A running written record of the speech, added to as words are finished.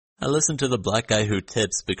I listen to the black guy who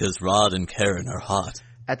tips because Rod and Karen are hot.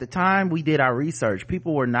 At the time we did our research,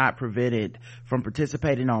 people were not prevented from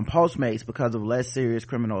participating on Postmates because of less serious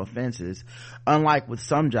criminal offenses, unlike with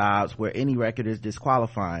some jobs where any record is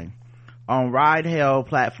disqualifying. On ride-hail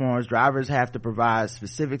platforms, drivers have to provide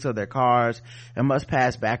specifics of their cars and must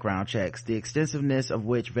pass background checks, the extensiveness of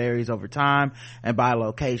which varies over time and by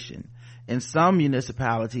location. In some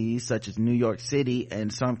municipalities, such as New York City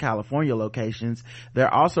and some California locations,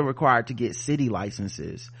 they're also required to get city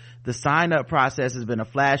licenses. The sign-up process has been a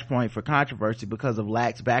flashpoint for controversy because of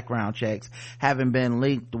lax background checks having been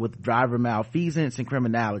linked with driver malfeasance and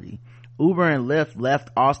criminality. Uber and Lyft left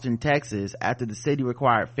Austin, Texas after the city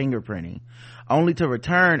required fingerprinting, only to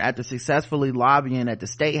return after successfully lobbying at the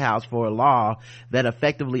State House for a law that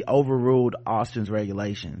effectively overruled Austin's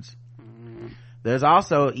regulations. There's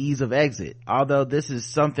also ease of exit. Although this is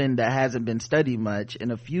something that hasn't been studied much, in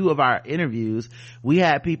a few of our interviews, we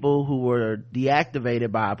had people who were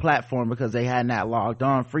deactivated by a platform because they had not logged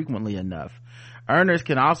on frequently enough. Earners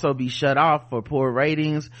can also be shut off for poor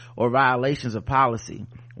ratings or violations of policy.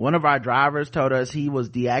 One of our drivers told us he was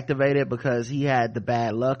deactivated because he had the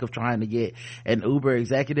bad luck of trying to get an Uber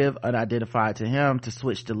executive unidentified to him to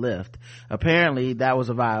switch to Lyft. Apparently that was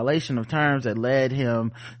a violation of terms that led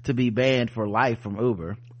him to be banned for life from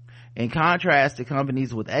Uber. In contrast to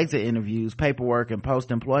companies with exit interviews, paperwork, and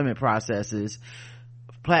post-employment processes,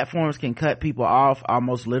 platforms can cut people off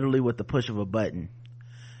almost literally with the push of a button.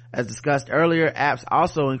 As discussed earlier, apps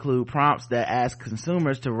also include prompts that ask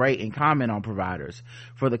consumers to rate and comment on providers.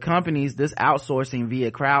 For the companies, this outsourcing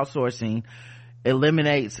via crowdsourcing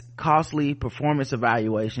eliminates costly performance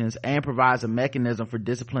evaluations and provides a mechanism for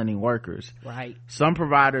disciplining workers. Right. Some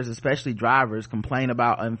providers, especially drivers, complain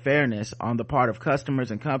about unfairness on the part of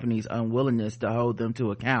customers and companies' unwillingness to hold them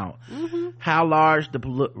to account. Mm-hmm. How large the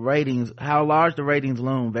ratings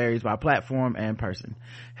loom varies by platform and person.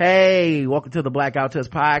 Hey, welcome to the Blackout Test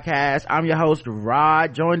podcast. I'm your host,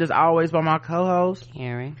 Rod, joined as always by my co-host,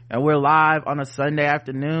 Karen. And we're live on a Sunday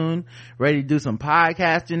afternoon, ready to do some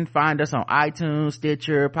podcasting. Find us on iTunes,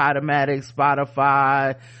 Stitcher, Podomatic,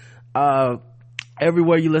 Spotify,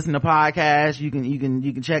 everywhere you listen to podcasts. You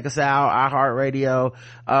can check us out, iHeartRadio.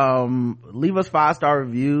 Leave us 5-star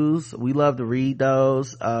reviews. We love to read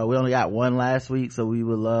those. We only got one last week, so we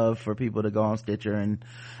would love for people to go on Stitcher and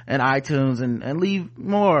iTunes and leave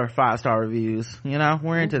more 5-star reviews. You know,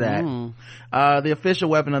 we're into that. The official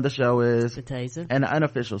weapon of the show is the taser, and the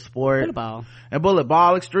unofficial sport, bullet ball. And bullet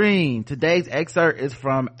ball extreme. Today's excerpt is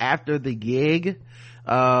from After the Gig,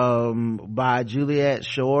 by Juliet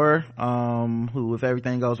Shore, who, if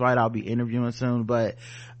everything goes right, I'll be interviewing soon. But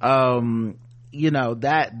you know,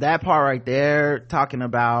 that part right there, talking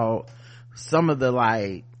about some of the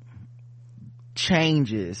like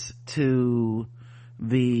changes to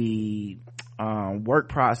the work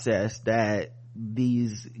process that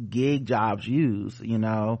these gig jobs use, you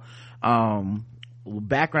know,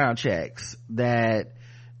 background checks that,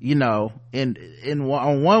 you know,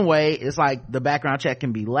 on one way it's like the background check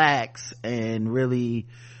can be lax and really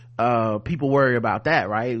people worry about that,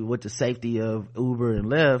 right, with the safety of Uber and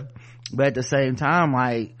Lyft. But at the same time,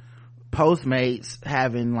 like Postmates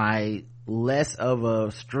having like less of a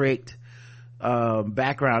strict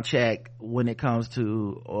background check when it comes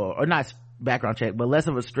to, or not background check, but less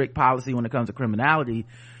of a strict policy when it comes to criminality,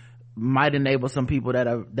 might enable some people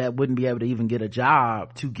that wouldn't be able to even get a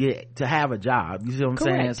job to have a job. You see what I'm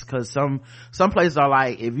saying? Because some places are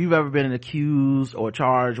like, if you've ever been accused or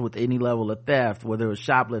charged with any level of theft, whether it was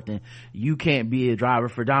shoplifting, you can't be a driver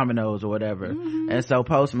for Domino's or whatever. Mm-hmm. And so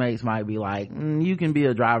Postmates might be like, you can be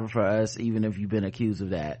a driver for us even if you've been accused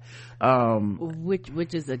of that.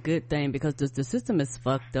 Which is a good thing, because the system is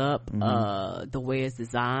fucked up. Mm-hmm. The way it's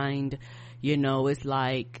designed, you know, it's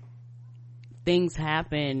like things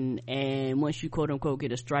happen, and once you quote unquote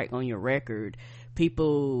get a strike on your record,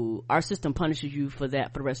 our system punishes you for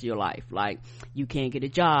that for the rest of your life. Like, you can't get a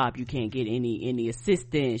job, you can't get any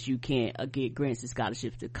assistance, you can't get grants and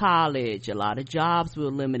scholarships to college. A lot of jobs will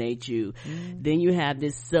eliminate you. Then you have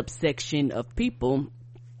this subsection of people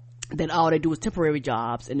that all they do is temporary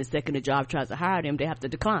jobs, and the second the job tries to hire them, they have to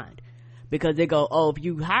decline, because they go, oh, if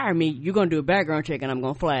you hire me, you're gonna do a background check and I'm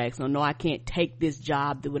gonna flag, so no, I can't take this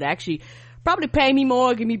job that would actually probably pay me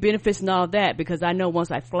more, give me benefits and all that, because I know once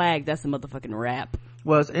I flag, that's a motherfucking wrap.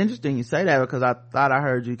 Well, it's interesting you say that, because I thought I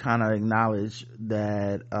heard you kind of acknowledge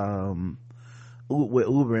that with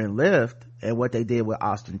Uber and Lyft and what they did with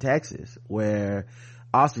Austin, Texas, where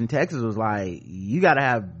Austin, Texas was like, you got to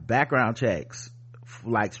have background checks,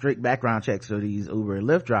 like strict background checks for these Uber and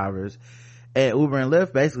Lyft drivers, and Uber and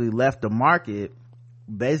Lyft basically left the market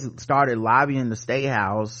basically started lobbying the state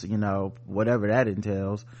house, whatever that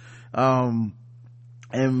entails,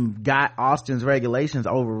 and got Austin's regulations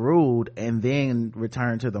overruled, and then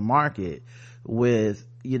returned to the market with,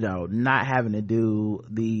 not having to do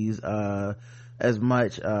these, as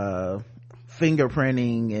much,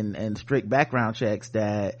 fingerprinting and strict background checks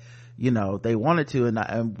that, they wanted to.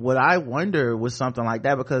 And what I wonder was something like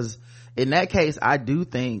that, because in that case, I do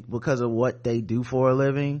think, because of what they do for a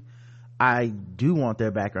living, I do want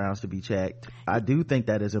their backgrounds to be checked. I do think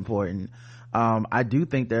that is important. I do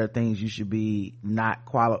think there are things you should be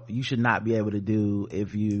you should not be able to do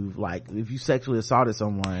if you sexually assaulted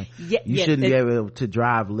someone. You shouldn't be able to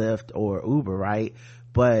drive Lyft or Uber, right?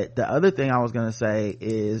 But the other thing I was going to say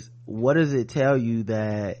is, what does it tell you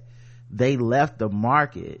that they left the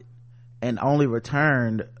market and only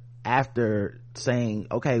returned after saying,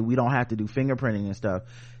 okay, we don't have to do fingerprinting and stuff?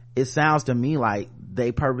 It sounds to me like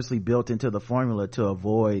they purposely built into the formula to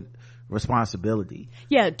avoid responsibility.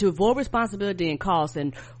 Yeah, to avoid responsibility and cost.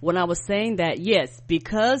 And when I was saying that, yes,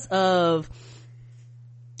 because of,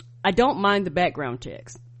 I don't mind the background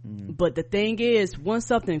checks. But the thing is, once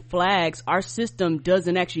something flags, our system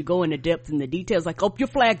doesn't actually go into depth in the details. Like, oh, you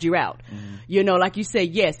flagged, you're out. Like you say,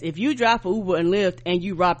 yes, if you drive for Uber and Lyft and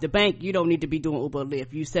you rob the bank, you don't need to be doing Uber or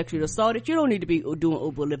Lyft. You sexually assaulted, you don't need to be doing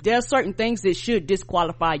Uber or Lyft. There are certain things that should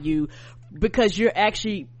disqualify you because you're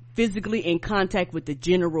actually physically in contact with the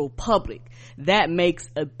general public. That makes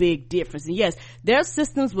a big difference. And yes, their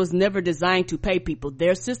systems was never designed to pay people.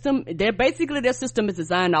 Their system is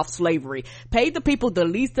designed off slavery. Pay the people the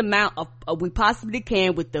least amount of we possibly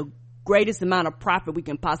can with the greatest amount of profit we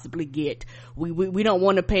can possibly get. We don't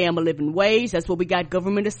want to pay them a living wage. That's what we got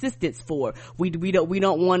government assistance for. We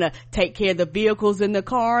don't want to take care of the vehicles and the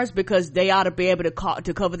cars because they ought to be able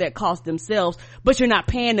to cover that cost themselves, but you're not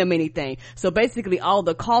paying them anything. So basically all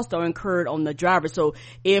the costs are incurred on the driver. So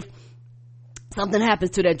if something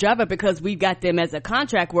happens to that driver because we got them as a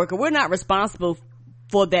contract worker, we're not responsible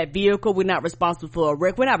for that vehicle. We're not responsible for a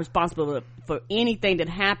wreck. We're not responsible for anything that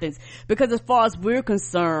happens, because as far as we're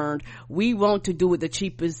concerned, we want to do it the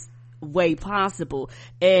cheapest way possible.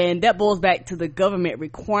 And that boils back to the government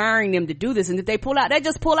requiring them to do this. And if they pull out, they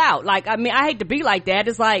just pull out. Like, I mean, I hate to be like that.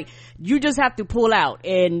 It's like, you just have to pull out.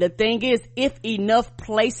 And the thing is, if enough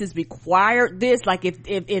places required this, like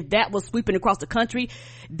if that was sweeping across the country,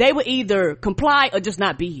 they would either comply or just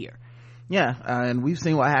not be here. Yeah, and we've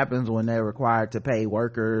seen what happens when they're required to pay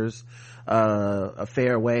workers a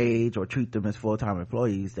fair wage or treat them as full-time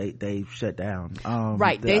employees. They shut down.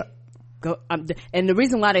 Right. They go, and the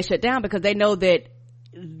reason why they shut down, because they know that,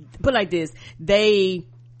 put like this,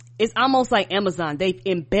 it's almost like Amazon. They've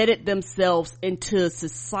embedded themselves into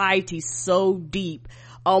society so deep,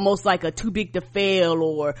 almost like a too big to fail,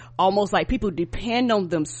 or almost like people depend on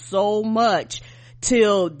them so much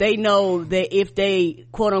till they know that if they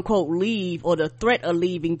quote unquote leave, or the threat of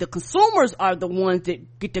leaving, the consumers are the ones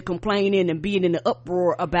that get to complaining and being in the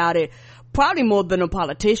uproar about it, probably more than the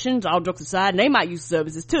politicians, all jokes aside, and they might use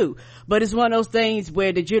services too. But it's one of those things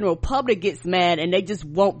where the general public gets mad and they just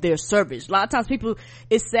want their service. A lot of times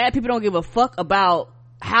it's sad, people don't give a fuck about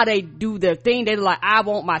how they do their thing. They're like, I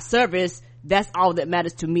want my service. That's all that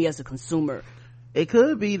matters to me as a consumer. It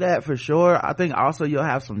could be that for sure. I think also you'll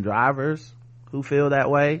have some drivers who feel that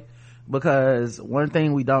way, because one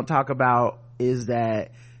thing we don't talk about is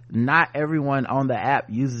that not everyone on the app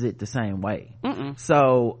uses it the same way.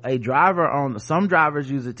 So some drivers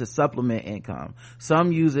use it to supplement income,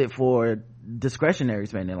 some use it for discretionary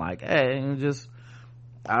spending, like, hey, just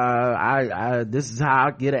this is how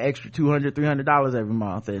I get an extra $200-$300 every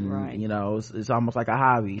month, and right. It's almost like a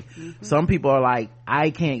hobby. Some people are like,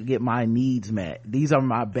 I can't get my needs met, these are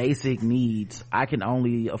my basic needs, I can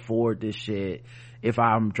only afford this shit if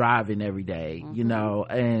I'm driving every day.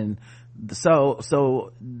 And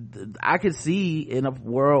so I could see in a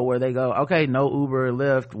world where they go, okay, no Uber or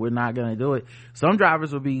Lyft, we're not gonna do it. Some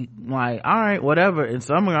drivers will be like, all right, whatever, and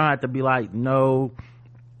some are gonna have to be like, no,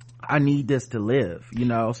 I need this to live.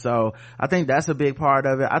 So I think that's a big part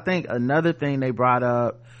of it. I think another thing they brought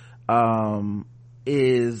up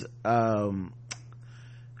is how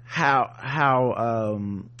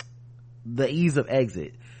the ease of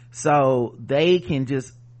exit. So they can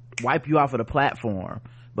just wipe you off of the platform,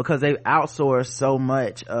 because they've outsourced so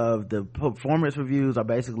much of the performance reviews are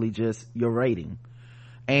basically just your rating.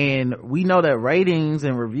 And we know that ratings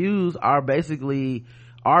and reviews are basically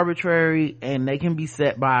arbitrary, and they can be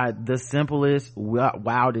set by the simplest,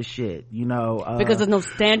 wildest shit, because there's no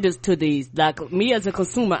standards to these. Like me as a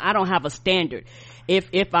consumer, I don't have a standard.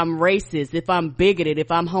 if I'm racist, if I'm bigoted,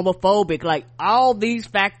 if I'm homophobic, like all these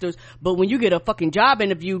factors. But when you get a fucking job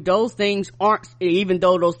interview, those things aren't, even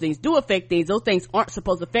though those things do affect things, those things aren't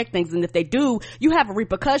supposed to affect things. And if they do, you have a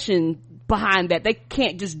repercussion behind that. They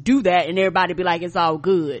can't just do that and everybody be like, it's all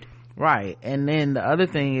good. Right. And then the other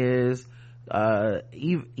thing is,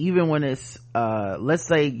 even when it's, let's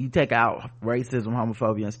say you take out racism,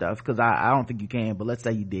 homophobia and stuff, because I don't think you can, but let's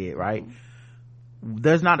say you did, right?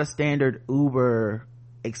 There's not a standard Uber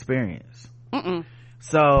experience.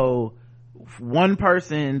 So one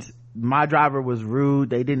person's, my driver was rude,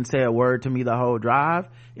 they didn't say a word to me the whole drive,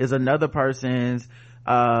 is another person's,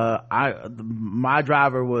 my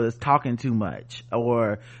driver was talking too much,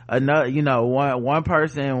 or another, one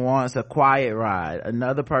person wants a quiet ride,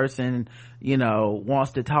 another person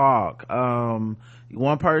wants to talk,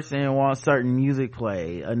 one person wants certain music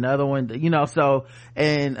play, another one, so,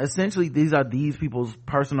 and essentially these are these people's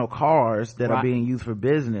personal cars that are being used for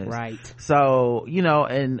business. Right. So,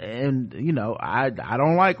 and I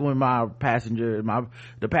don't like when the passenger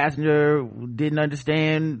didn't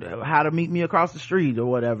understand how to meet me across the street or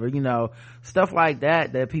whatever, stuff like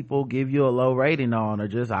that people give you a low rating on, or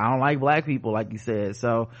just, I don't like black people, like you said.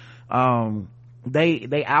 So,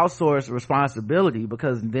 they outsource responsibility,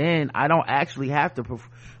 because then I don't actually have to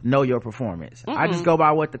know your performance. I just go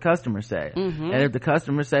by what the customer say. And if the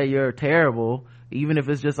customer say you're terrible, even if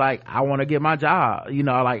it's just like, I want to get my job,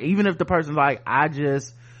 like, even if the person's like, I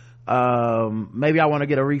just maybe I want to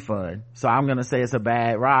get a refund, so I'm gonna say it's a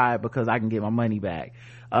bad ride because I can get my money back.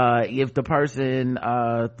 If the person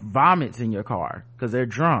vomits in your car because they're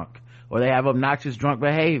drunk, or they have obnoxious drunk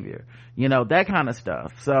behavior, that kind of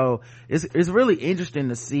stuff. So it's really interesting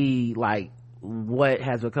to see like what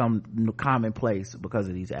has become commonplace because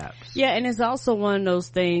of these apps. Yeah, and it's also one of those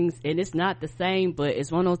things, and it's not the same, but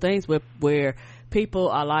it's one of those things where people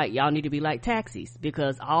are like, y'all need to be like taxis,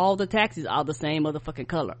 because all the taxis are the same motherfucking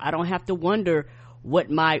color. I don't have to wonder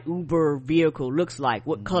what my Uber vehicle looks like,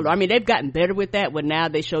 what color. I mean, they've gotten better with that, but now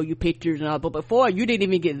they show you pictures and all, but before you didn't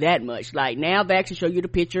even get that much. Like now they actually show you the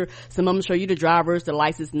picture, some of them show you the drivers, the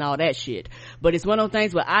license and all that shit. But it's one of those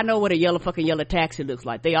things where I know what a yellow taxi looks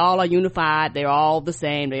like. They all are unified, they're all the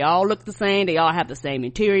same, they all look the same, they all have the same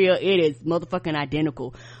interior, it is motherfucking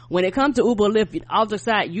identical. When it comes to Uber Lyft, all the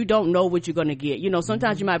side, you don't know what you're gonna get.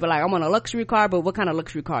 Sometimes you might be like, I'm on a luxury car, but what kind of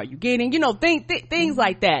luxury car are you getting? Things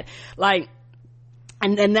like that. Like,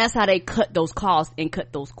 and that's how they cut those costs and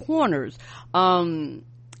cut those corners. And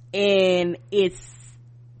it's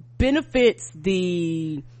benefits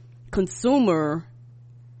the consumer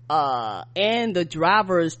and the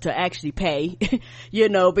drivers to actually pay,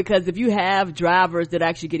 because if you have drivers that are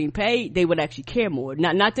actually getting paid, they would actually care more.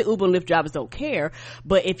 Not that Uber and Lyft drivers don't care,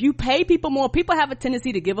 but if you pay people more, people have a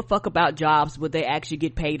tendency to give a fuck about jobs where they actually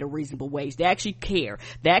get paid a reasonable wage. They actually care.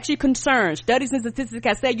 They're actually concerned. Studies and statistics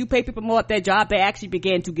have said you pay people more at their job, they actually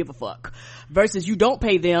begin to give a fuck. Versus you don't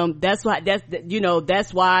pay them, that's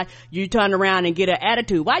why you turn around and get an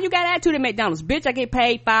attitude. Why you got an attitude at McDonald's? Bitch, I get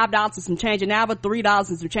paid $5 and some change an hour, $3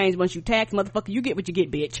 and some change once you tax, motherfucker, you get what you get,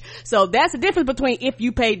 bitch. So that's the difference between if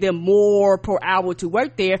you pay them more per hour to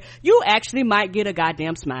work there, you actually might get a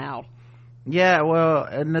goddamn smile. Yeah, well,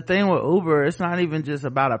 and the thing with Uber, it's not even just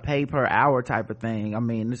about a pay per hour type of thing. I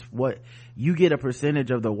mean, it's what you get, a percentage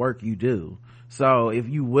of the work you do. So if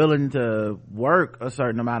you willing to work a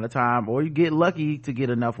certain amount of time, or you get lucky to get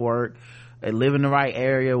enough work and live in the right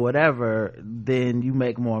area, whatever, then you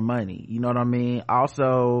make more money. You know what I mean?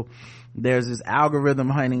 Also, there's this algorithm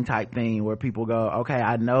hunting type thing where people go, okay,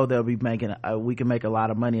 I know they'll be making we can make a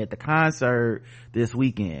lot of money at the concert this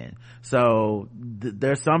weekend. So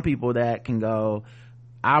there's some people that can go,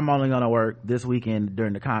 I'm only going to work this weekend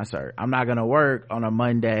during the concert. I'm not going to work on a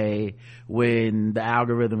Monday when the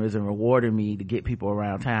algorithm isn't rewarding me to get people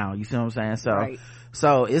around town. You see what I'm saying? So right.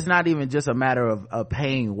 So it's not even just a matter of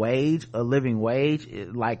paying a living wage,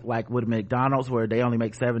 like with McDonald's where they only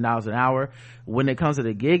make $7 an hour. When it comes to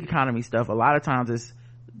the gig economy stuff, a lot of times it's,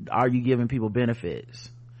 are you giving people benefits?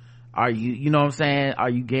 Are you know what I'm saying? Are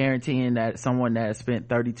you guaranteeing that someone that has spent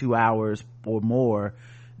 32 hours or more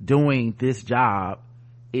doing this job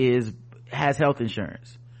has health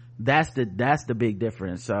insurance? That's the big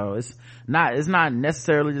difference. So it's not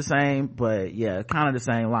necessarily the same, but yeah, kind of the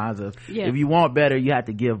same lines of, if you want better, you have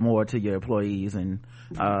to give more to your employees, and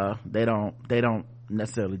they don't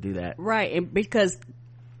necessarily do that. Right. And because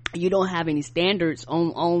you don't have any standards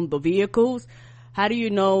on the vehicles, how do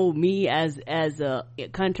you know me as a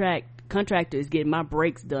contractor is getting my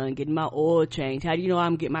brakes done, getting my oil changed? How do you know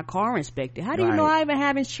I'm getting my car inspected? How do you know I even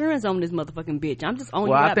have insurance on this motherfucking bitch? I'm just on.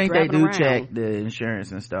 Well, I think they do check the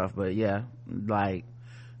insurance and stuff, but yeah, like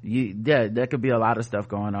there could be a lot of stuff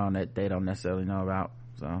going on that they don't necessarily know about.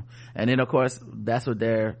 So, and then of course that's what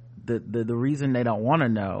the reason they don't want to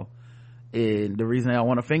know, and the reason they don't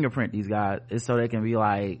want to fingerprint these guys is so they can be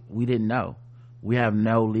like, we didn't know, we have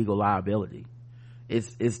no legal liability.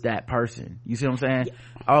 It's that person. You see what I'm saying? Yeah.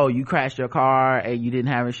 Oh, you crashed your car and you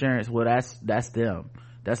didn't have insurance. Well, that's them.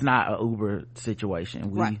 That's not an Uber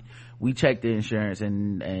situation. Right. We checked the insurance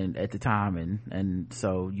and at the time and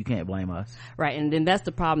so you can't blame us. Right. And then that's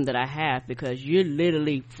the problem that I have, because you're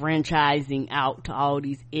literally franchising out to all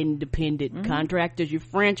these independent contractors. You're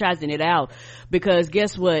franchising it out because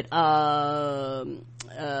guess what?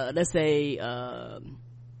 Let's say,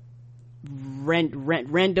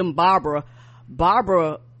 random Barbara,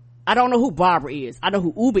 I don't know who Barbara is. I know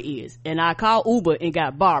who Uber is, and I call Uber and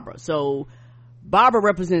got Barbara. So Barbara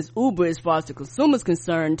represents Uber as far as the consumer's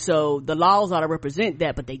concerned, so the laws ought to represent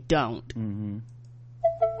that, but they don't.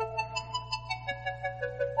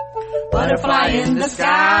 Butterfly in the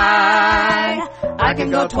sky, I can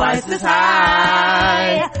go twice as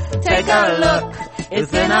high. Take a look,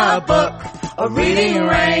 it's in a book, a reading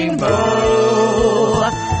rainbow.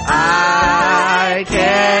 I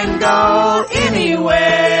can go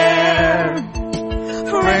anywhere,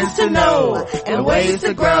 friends to know and ways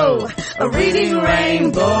to grow, a reading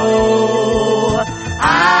rainbow.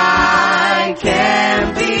 I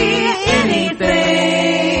can be anything.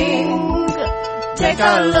 Take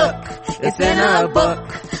a look, it's in a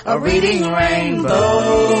book, a reading rainbow,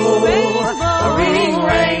 a reading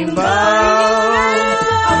rainbow.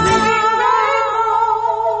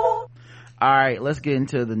 All right, let's get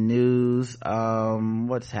into the news.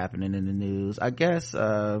 What's happening in the news? I guess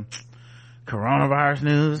coronavirus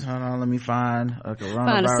news. Hold on, let me find a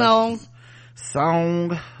coronavirus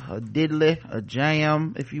song, a diddly, a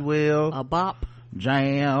jam, if you will, a bop,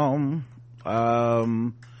 jam.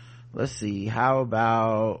 Let's see, how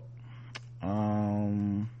about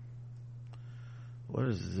what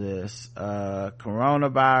is this?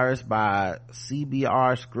 Coronavirus by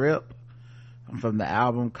CBR Script from the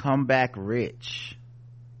album Comeback Rich.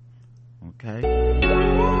 Okay.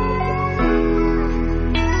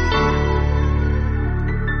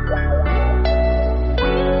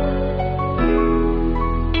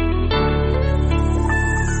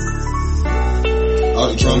 All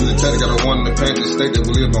the drama and attack, got a one in the pantry state that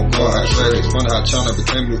we live on quiet trade. It's funny how China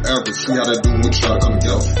became new average. See how they do when we try to come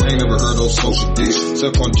together. Ain't never heard those social dish.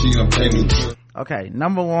 Except on G, I'm paying new. Okay,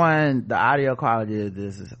 number one, the audio quality of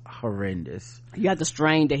this is horrendous. You have to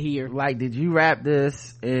strain to hear. Like, did you rap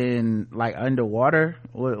this in like underwater?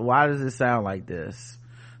 Why does it sound like this?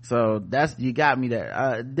 So that's, you got me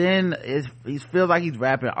there. Then he feels like he's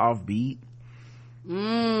rapping off beat.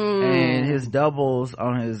 And his doubles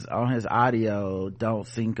on his audio don't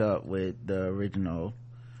sync up with the original.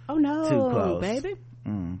 Oh no, too close, baby.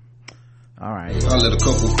 All right. I let a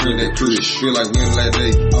couple friend that Chris feel like when last day.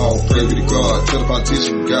 All pray be to God. Tell the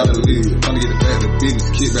politician we gotta live. Trying to get it back to business.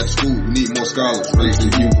 Kid back to school. We need more scholars. Raise the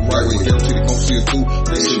youth. Right way. Guarantee they gon' see it too.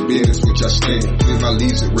 Raise your business, which I stand. Clear my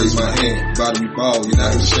leads and raise my hand. Body we ball. You're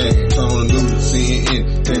not ashamed. Turn on the news.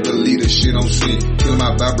 CNN. Can't believe the shit I'm seeing. Killing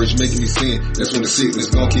my vibration, making me sin. That's when the sickness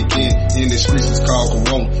gon' kick in. In the streets it's called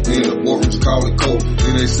corona. In the boardrooms call it cold.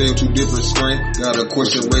 Then they say two different strains. Got a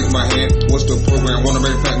question, raise my hand. What's the program? Wanna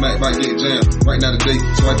make Pat Mac might get jammed. Right now today,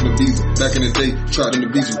 swiping the visa. Back in the day, tried in the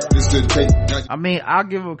visa. This to the tape. I mean, I'll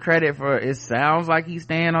give him credit for it sounds like he's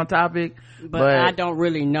staying on topic, but I don't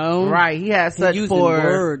really know. Right, he has such poor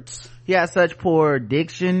words. He has such poor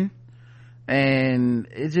diction, and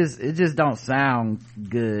it just don't sound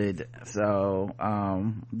good. So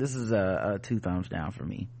this is a 2 thumbs down for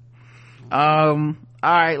me. All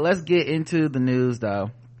right, let's get into the news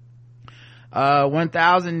though.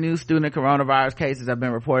 1,000 new student coronavirus cases have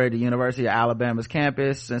been reported at the University of Alabama's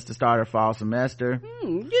campus since the start of fall semester.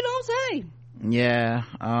 You don't say. Yeah.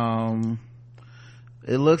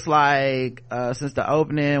 It looks like since the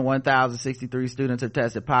opening, 1,063 students have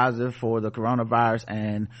tested positive for the coronavirus,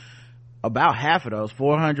 and about half of those,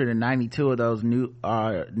 492 of those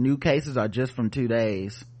new cases are just from 2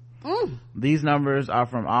 days. These numbers are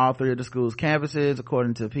from all 3 of the school's campuses.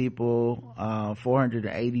 According to People,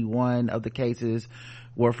 481 of the cases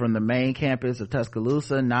were from the main campus of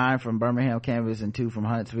Tuscaloosa, 9 from Birmingham campus, and 2 from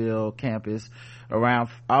Huntsville campus.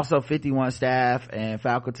 Also 51 staff and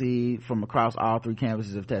faculty from across all 3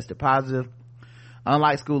 campuses have tested positive.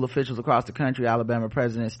 Unlike school officials across the country, Alabama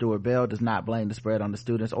President Stuart Bell does not blame the spread on the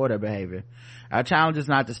students or their behavior. Our challenge is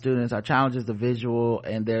not the students, our challenge is the visual,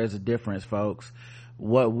 and there's a difference, folks.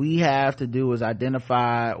 What we have to do is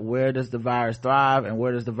identify where does the virus thrive and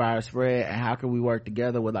where does the virus spread, and how can we work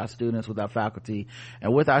together with our students, with our faculty,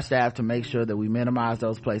 and with our staff to make sure that we minimize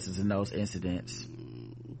those places and those incidents.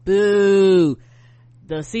 Boo.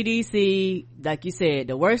 The CDC, like you said,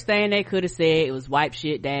 the worst thing they could have said, it was wipe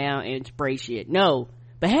shit down and spray shit. No,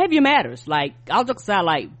 behavior matters. Like, I'll just say,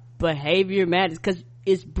 like, behavior matters because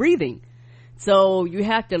it's breathing. So you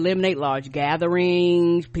have to eliminate large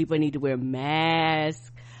gatherings. People need to wear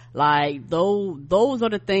masks. Like, those are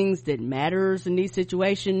the things that matters in these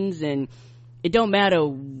situations. And it don't matter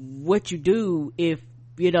what you do if,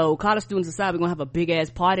 college students decide we're gonna have a big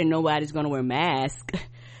ass party and nobody's gonna wear masks.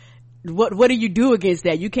 What do you do against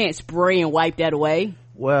that? You can't spray and wipe that away.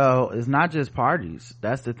 Well, it's not just parties.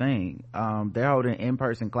 That's the thing. They're holding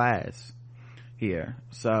in-person class here.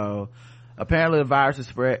 So apparently the virus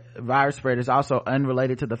spread is also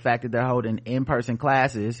unrelated to the fact that they're holding in-person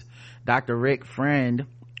classes. Dr. Rick Friend,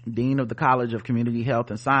 Dean of the College of Community Health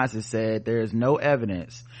and Sciences, said there is no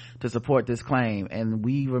evidence to support this claim, and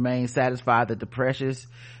we remain satisfied that the precious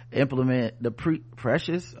implemented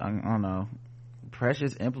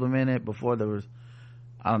before there was,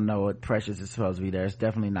 I don't know what precious is supposed to be there. It's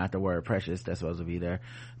definitely not the word precious that's supposed to be there.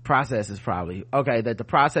 Process is probably okay, that the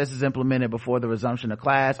processes implemented before the resumption of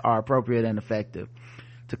class are appropriate and effective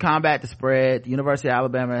to combat the spread. The University of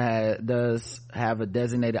Alabama does have a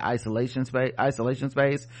designated isolation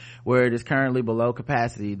space where it is currently below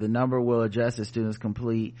capacity. The number will adjust as students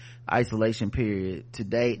complete isolation period. To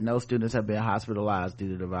date, no students have been hospitalized due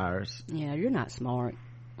to the virus. Yeah, you're not smart.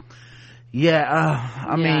 Yeah,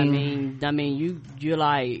 I mean, you're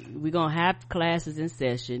like, we're gonna have classes in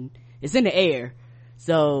session. It's in the air,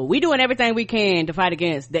 so we doing everything we can to fight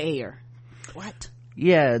against the air. What?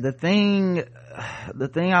 Yeah, the thing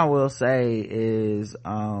I will say is,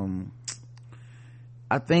 I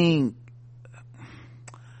think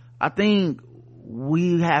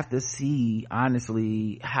we have to see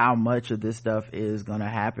honestly how much of this stuff is gonna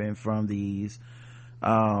happen from these,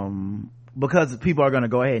 because people are going to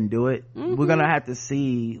go ahead and do it. We're going to have to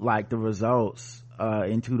see like the results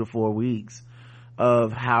in 2 to 4 weeks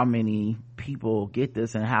of how many people get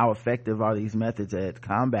this and how effective are these methods at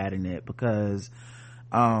combating it, because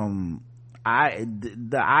the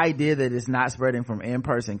idea that it's not spreading from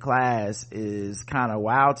in-person class is kind of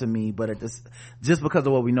wild to me, but just because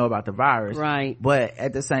of what we know about the virus, right? But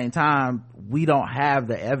at the same time, we don't have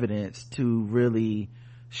the evidence to really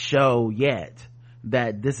show yet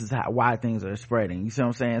that this is why things are spreading. You see what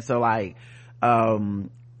I'm saying? So like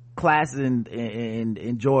classes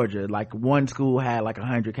in Georgia, like one school had like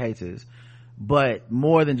 100 cases, but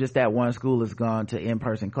more than just that one school has gone to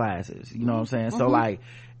in-person classes. You know what I'm saying? So like,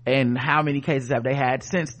 and how many cases have they had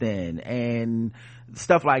since then and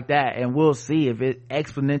stuff like that, and we'll see if it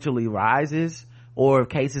exponentially rises or if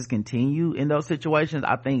cases continue in those situations.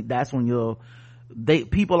 I think that's when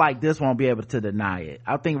people like this won't be able to deny it.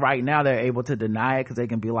 I think right now they're able to deny it because they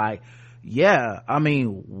can be like, yeah, I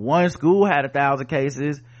mean, one school had 1,000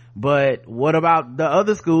 cases, but what about the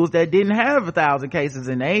other schools that didn't have 1,000 cases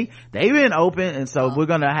and they've been open? And so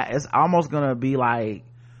it's almost gonna be like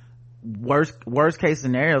worst case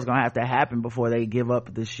scenario is gonna have to happen before they give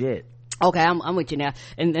up this shit. Okay, I'm with you now.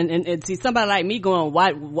 And see, somebody like me going,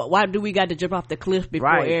 why do we got to jump off the cliff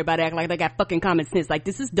before everybody act like they got fucking common sense? Like,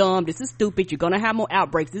 this is dumb, this is stupid, you're gonna have more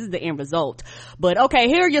outbreaks, this is the end result. But okay,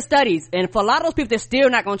 here are your studies, and for a lot of those people, they're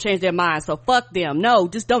still not gonna change their minds, so fuck them. No,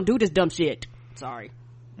 just don't do this dumb shit. Sorry.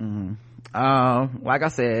 Like I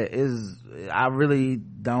said, I really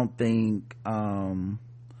don't think that's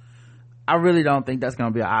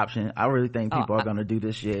gonna be an option. I really think people are gonna do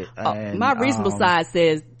this shit. And my reasonable side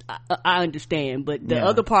says I understand, but the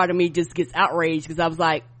other part of me just gets outraged because I was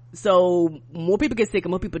like, so more people get sick and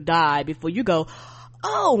more people die before you go,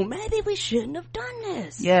 oh, maybe we shouldn't have done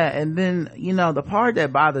this. Yeah, and then the part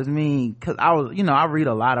that bothers me, because I read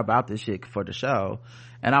a lot about this shit for the show,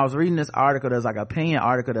 and I was reading this article. There's like an opinion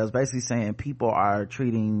article that was basically saying people are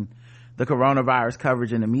treating the coronavirus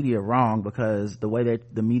coverage in the media wrong, because the way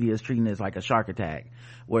that the media is treating it is like a shark attack,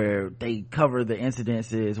 where they cover the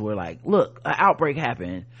incidences where like, look, an outbreak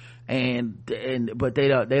happened, but they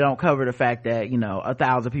don't cover the fact that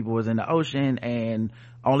 1,000 people was in the ocean and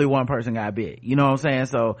only one person got bit. You know what I'm saying?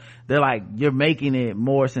 So they're like, you're making it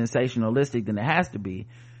more sensationalistic than it has to be.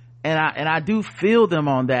 And I do feel them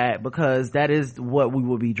on that, because that is what we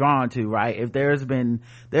would be drawn to, right? If there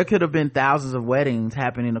could have been thousands of weddings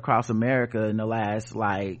happening across America in the last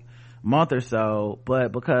like month or so,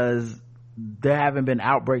 but because there haven't been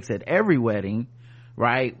outbreaks at every wedding,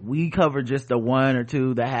 right? We cover just the one or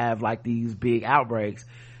two that have like these big outbreaks.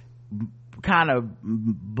 kind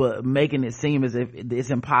of making it seem as if it's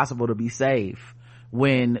impossible to be safe,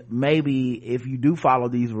 when maybe if you do follow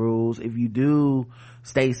these rules, if you do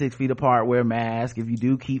stay 6 feet apart, wear a mask, if you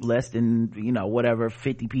do keep less than, whatever,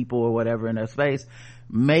 50 people or whatever in a space,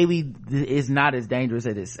 maybe it's not as dangerous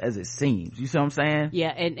as it seems. You see what I'm saying? Yeah,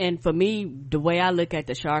 and for me, the way I look at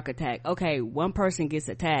the shark attack, okay, one person gets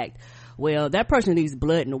attacked, well, that person leaves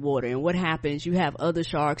blood in the water, and what happens, you have other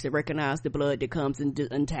sharks that recognize the blood that comes and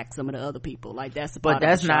attacks some of the other people. Like, that's part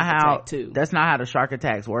of the shark attack too. That's not how the shark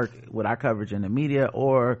attacks work with our coverage in the media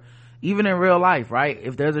or even in real life, right?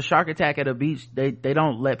 If there's a shark attack at a beach, they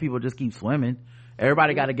don't let people just keep swimming.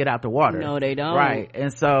 Everybody got to get out the water. No, they don't. Right.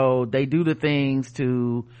 And so they do the things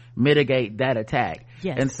to mitigate that attack.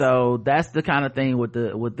 Yes. And so that's the kind of thing with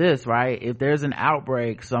this, right? If there's an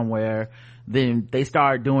outbreak somewhere, then they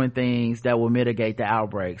start doing things that will mitigate the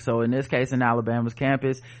outbreak. So in this case, in Alabama's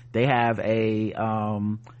campus, they have a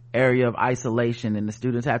area of isolation, and the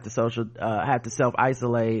students have to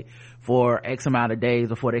self-isolate for X amount of days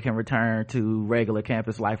before they can return to regular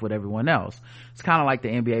campus life with everyone else. It's kind of like the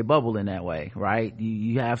NBA bubble in that way, right?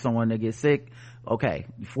 You have someone that gets sick, okay,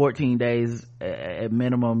 14 days at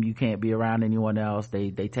minimum, you can't be around anyone else. They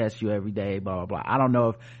test you every day, blah, blah, blah. I don't know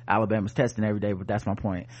if Alabama's testing every day, but that's my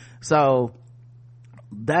point. So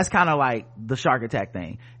that's kind of like the shark attack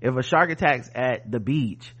thing. If a shark attacks at the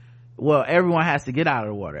beach, well, everyone has to get out of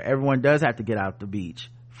the water. Everyone does have to get out the beach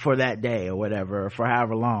for that day or whatever, or for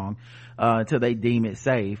however long, until they deem it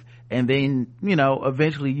safe. And then,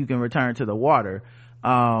 eventually you can return to the water.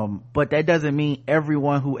 But that doesn't mean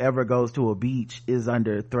everyone who ever goes to a beach is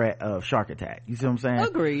under threat of shark attack. You see what I'm saying?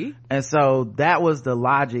 Agree. And so that was the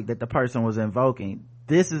logic that the person was invoking.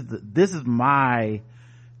 This is my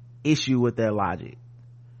issue with their logic.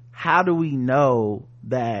 How do we know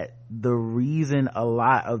that the reason a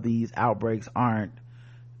lot of these outbreaks aren't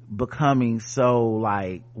becoming so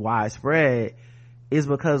like widespread is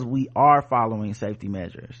because we are following safety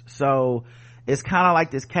measures? So it's kind of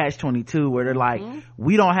like this catch-22 where they're like,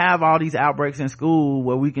 we don't have all these outbreaks in school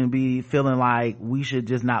where we can be feeling like we should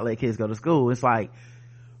just not let kids go to school. It's like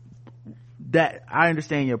that. I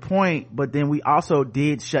understand your point, but then we also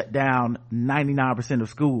did shut down 99% of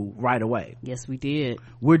school right away. Yes, we did.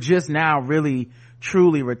 We're just now really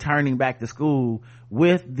truly returning back to school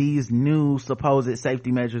with these new supposed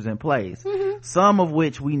safety measures in place, some of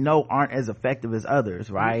which we know aren't as effective as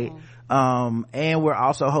others, right? And we're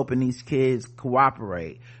also hoping these kids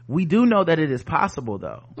cooperate. We do know that it is possible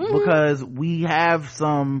though, because we have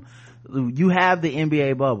you have the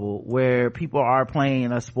NBA bubble where people are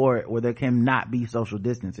playing a sport where there cannot be social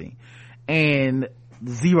distancing and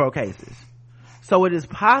 0 cases. So it is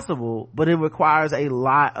possible, but it requires a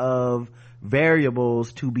lot of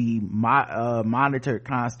variables to be monitored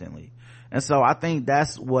constantly. And so I think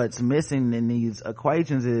that's what's missing in these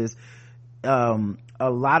equations is a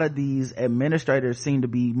lot of these administrators seem to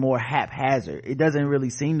be more haphazard. It doesn't really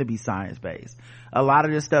seem to be science-based. A lot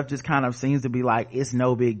of this stuff just kind of seems to be like, it's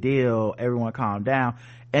no big deal, everyone calm down.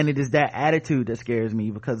 And it is that attitude that scares me,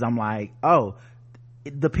 because I'm like, oh,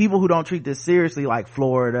 the people who don't treat this seriously, like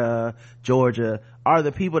Florida, Georgia, are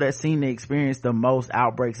the people that seem to experience the most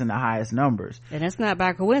outbreaks and the highest numbers. And that's not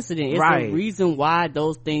by coincidence. It's right. a reason why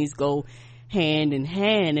those things go hand in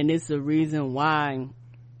hand, and it's a reason why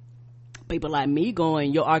people like me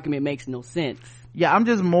going, your argument makes no sense. Yeah, I'm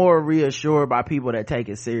just more reassured by people that take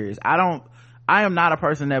it serious. I am not a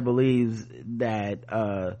person that believes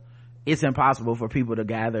that it's impossible for people to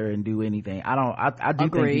gather and do anything. I do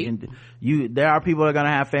Agreed. think there are people that are going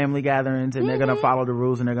to have family gatherings and they're going to follow the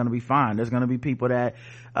rules and they're going to be fine. There's going to be people that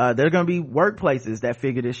there's going to be workplaces that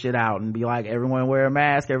figure this shit out and be like, everyone wear a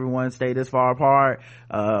mask, everyone stay this far apart,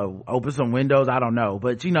 open some windows. I don't know,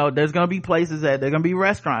 but there's going to be places that they're going to be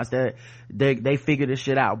restaurants that they figure this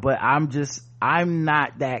shit out. But I'm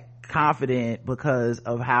not that confident because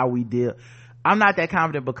of how we deal. I'm not that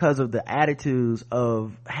confident because of the attitudes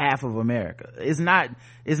of half of America. It's not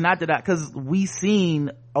that because we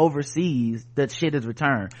seen overseas that shit is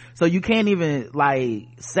returned. So you can't even like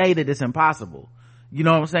say that it's impossible. You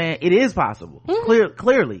know what I'm saying? It is possible.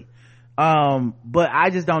 Clearly. But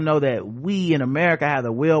I just don't know that we in America have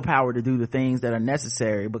the willpower to do the things that are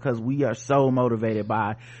necessary, because we are so motivated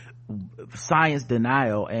by science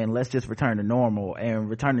denial and let's just return to normal. And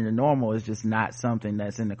returning to normal is just not something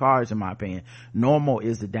that's in the cards, in my opinion. Normal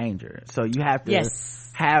is the danger. So you have to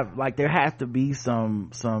have, like, there has to be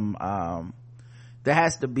some there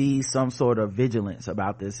has to be some sort of vigilance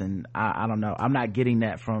about this. And I don't know, I'm not getting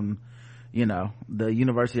that from the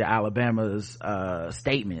University of Alabama's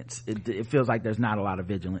statements. It feels like there's not a lot of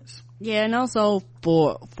vigilance. Yeah, and also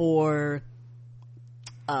for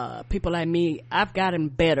people like me, I've gotten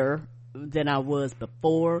better than I was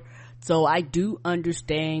before. So I do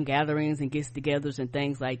understand gatherings and gets-togethers and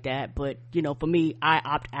things like that. But, you know, for me, I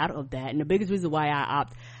opt out of that. And the biggest reason why I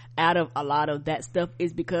opt out of a lot of that stuff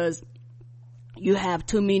is because you have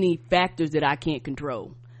too many factors that I can't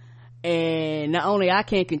control. And not only I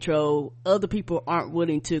can't control, other people aren't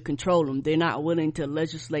willing to control them. They're not willing to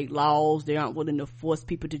legislate laws. They aren't willing to force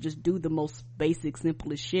people to just do the most basic,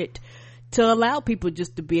 simplest shit, to allow people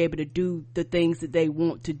just to be able to do the things that they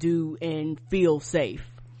want to do and feel safe.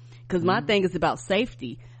 Because my thing is about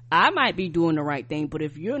safety. I might be doing the right thing, but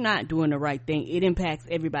if you're not doing the right thing, it impacts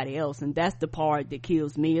everybody else. And that's the part that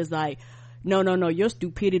kills me. It's like, no, your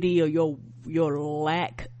stupidity or your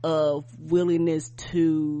lack of willingness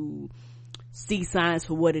to see science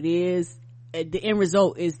for what it is, the end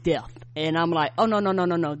result is death. And I'm like, oh, no,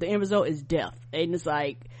 the end result is death. And it's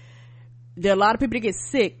like, there are a lot of people that get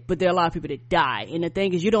sick, but there are a lot of people that die. And the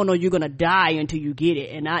thing is, you don't know you're gonna die until you get it.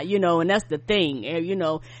 And and that's the thing,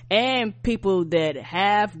 and people that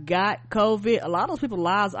have got COVID, a lot of those people's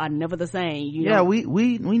lives are never the same.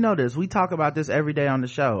 We know this. We talk about this every day on the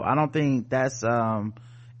show. I don't think that's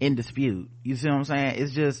in dispute. You see what I'm saying?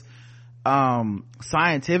 It's just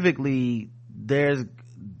scientifically,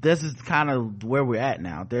 this is kind of where we're at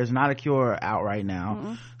now. There's not a cure out right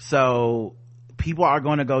now. So people are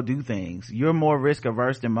going to go do things. You're more risk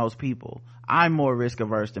averse than most people. I'm more risk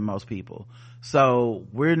averse than most people. So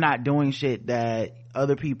we're not doing shit that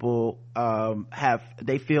other people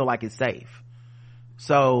they feel like it's safe.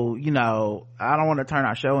 So, I don't want to turn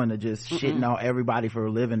our show into just shitting on everybody for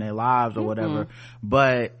living their lives or whatever.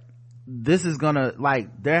 But this is gonna,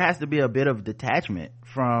 there has to be a bit of detachment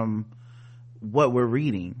from what we're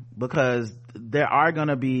reading, because there are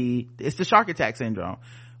gonna be, it's the shark attack syndrome.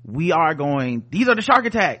 These are the shark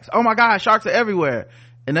attacks. Oh my God, sharks are everywhere.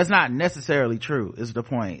 And that's not necessarily true, is the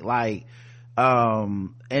point. And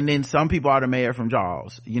then some people are the mayor from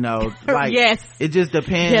Jaws, yes. It just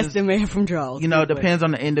depends. Yes, the mayor from Jaws. It depends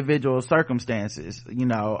on the individual circumstances,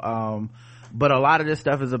 but a lot of this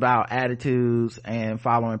stuff is about attitudes and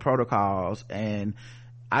following protocols. And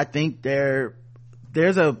I think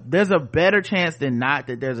there's a better chance than not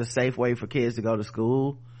that there's a safe way for kids to go to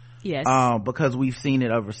school. Yes. Because we've seen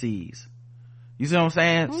it overseas. You see what I'm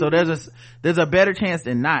saying? So there's a better chance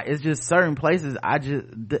than not. It's just certain places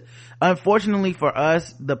unfortunately for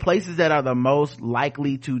us, the places that are the most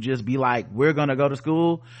likely to just be like, we're gonna go to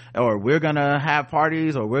school, or we're gonna have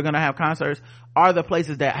parties, or we're gonna have concerts, are the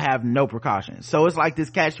places that have no precautions. So it's like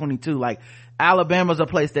this catch-22. Like Alabama's a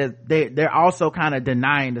place that they're also kind of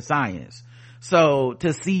denying the science. So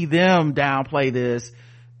to see them downplay this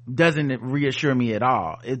doesn't reassure me at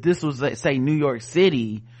all. If this was, say, New York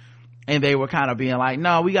City, and they were kind of being like,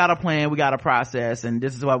 no, we got a plan, we got a process, and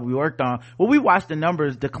this is what we worked on. Well, we watched the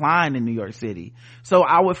numbers decline in New York City. So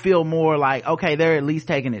I would feel more like, okay, they're at least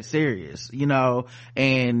taking it serious,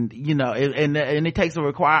 and it takes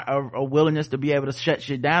a willingness to be able to shut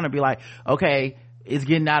shit down and be like, okay, it's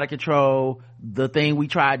getting out of control. The thing we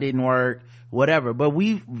tried didn't work. Whatever. But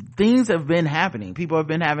things have been happening. People have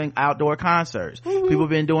been having outdoor concerts. People have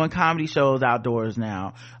been doing comedy shows outdoors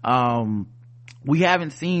now. We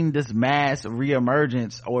haven't seen this mass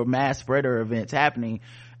reemergence or mass spreader events happening.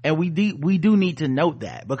 And we do need to note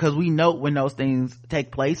that, because we note when those things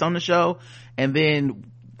take place on the show. And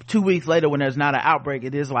then 2 weeks later, when there's not an outbreak,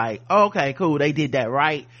 it is like, oh, okay, cool. They did that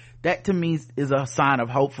right. That to me is a sign of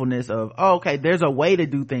hopefulness of, oh, okay, there's a way to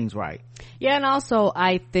do things right. Yeah. And also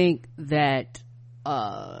I think that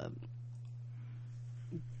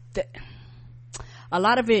a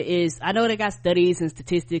lot of it is, I know they got studies and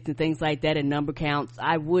statistics and things like that and number counts.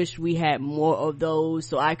 I wish we had more of those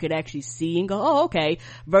so I could actually see and go, oh, okay,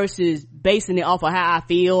 versus basing it off of how I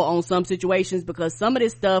feel on some situations, because some of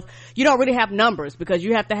this stuff, you don't really have numbers, because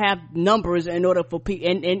you have to have numbers in order for people,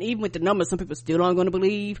 and even with the numbers, some people still aren't going to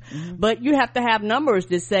believe, but you have to have numbers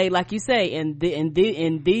that say, like you say,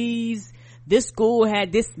 this school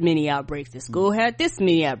had this many outbreaks, this school had this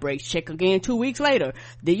many outbreaks, check again 2 weeks later.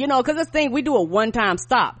 Because this thing, we do a one-time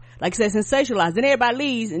stop. Like I said, sensationalize. Then everybody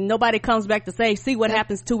leaves and nobody comes back to say, see what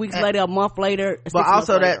happens 2 weeks later, a month later. But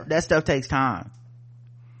also that stuff takes time.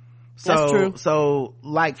 That's true. So,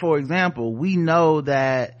 like, for example, we know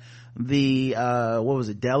that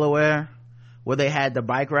Delaware, where they had the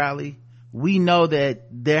bike rally, we know that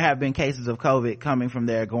there have been cases of COVID coming from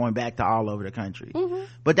there going back to all over the country.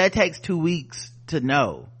 But that takes 2 weeks to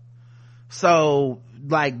know. So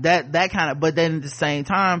like that kind of, but then at the same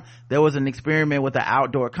time, there was an experiment with an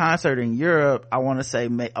outdoor concert in Europe, I want to say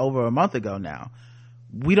over a month ago now.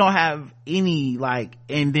 We don't have any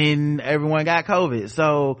and then everyone got COVID.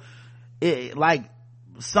 So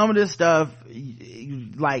some of this stuff,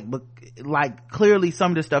 like clearly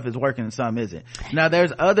some of this stuff is working and some isn't. Now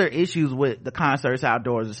there's other issues with the concerts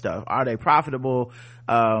outdoors and stuff. Are they profitable?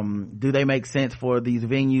 Do they make sense for these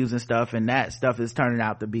venues and stuff? And that stuff is turning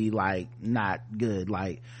out to be like not good.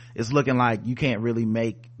 Like it's looking like you can't really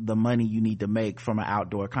make the money you need to make from an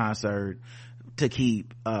outdoor concert to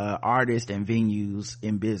keep artists and venues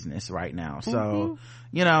in business right now. So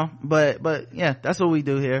you know, but yeah, that's what we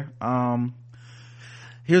do here.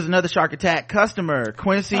 Here's another shark attack. Customer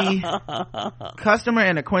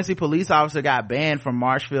and a Quincy police officer got banned from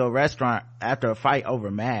Marshfield restaurant after a fight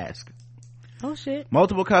over mask. Oh shit.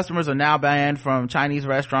 Multiple customers are now banned from Chinese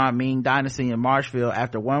restaurant Ming Dynasty in Marshfield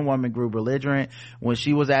after one woman grew belligerent when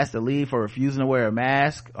she was asked to leave for refusing to wear a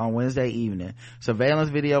mask on Wednesday evening.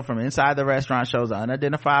 Surveillance video from inside the restaurant shows an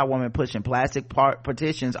unidentified woman pushing plastic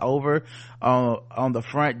partitions over on the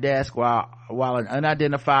front desk while an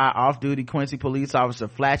unidentified off-duty Quincy police officer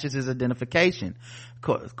flashes his identification.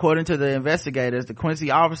 According to the investigators, the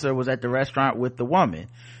Quincy officer was at the restaurant with the woman.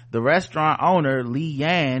 The restaurant owner, Lee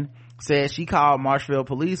Yan, said she called Marshfield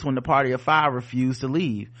police when the party of five refused to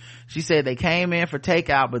leave. She said they came in for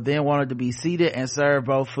takeout but then wanted to be seated and serve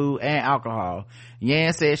both food and alcohol.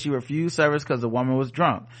 Yan said she refused service because the woman was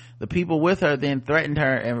drunk. The people with her then threatened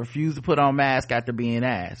her and refused to put on masks after being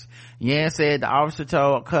asked. Yan said the officer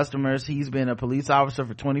told customers he's been a police officer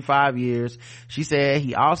for 25 years. She said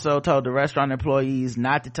he also told the restaurant employees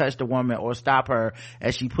not to touch the woman or stop her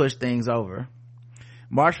as she pushed things over.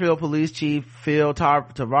 Marshfield Police Chief Phil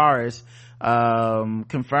Tavares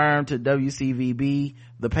confirmed to WCVB,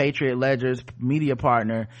 the Patriot Ledger's media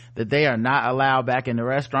partner, that they are not allowed back in the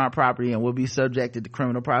restaurant property and will be subjected to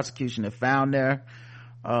criminal prosecution if found there.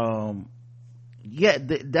 That's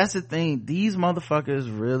the thing. These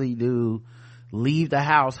motherfuckers really do leave the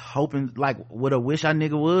house hoping, like, with a wish I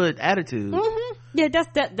nigga would attitude. Yeah,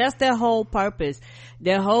 that's their whole purpose.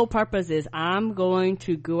 Their whole purpose is, I'm going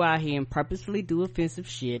to go out here and purposefully do offensive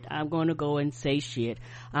shit. I'm going to go and say shit.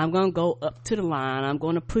 I'm going to go up to the line. I'm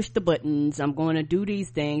going to push the buttons. I'm going to do these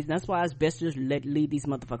things. And that's why it's best to just leave these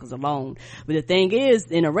motherfuckers alone. But the thing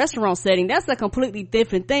is, in a restaurant setting, that's a completely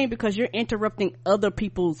different thing because you're interrupting other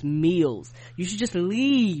people's meals. You should just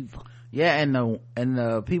leave. Yeah, and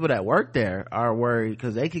the people that work there are worried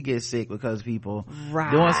because they could get sick because people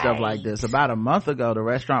doing stuff like this. About a month ago, the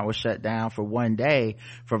restaurant was shut down for one day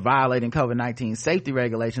for violating COVID-19 safety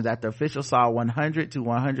regulations after officials saw 100 to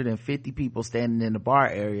 150 people standing in the bar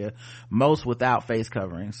area, most without face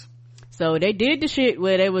coverings. So they did the shit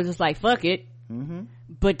where they was just like, fuck it.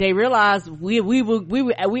 But they realized we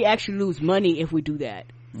actually lose money if we do that.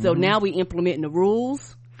 So now we implementing the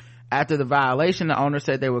rules. After the violation, the owner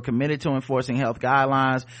said they were committed to enforcing health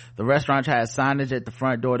guidelines. The restaurant has signage at the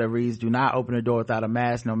front door that reads, "Do not open the door without a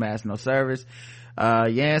mask, no service."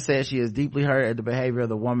 Yan said she is deeply hurt at the behavior of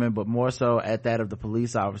the woman, but more so at that of the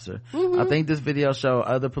police officer. I think this video showed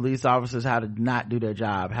other police officers how to not do their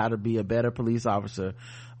job, how to be a better police officer.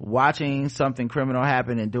 Watching something criminal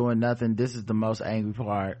happen and doing nothing, this is the most angry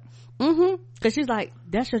part. Cause she's like,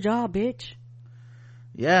 that's your job, bitch.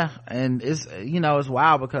 Yeah, and it's, it's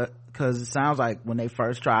wild because it sounds like when they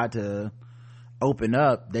first tried to open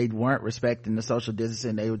up, they weren't respecting the social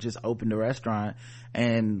distancing. They would just open the restaurant.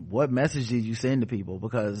 And what message did you send to people?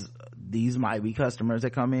 Because these might be customers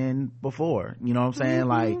that come in before, you know what I'm saying?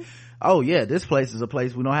 Like, oh yeah, this place is a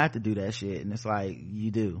place we don't have to do that shit. And it's like,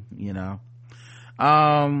 you do,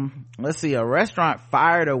 let's see. A restaurant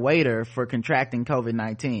fired a waiter for contracting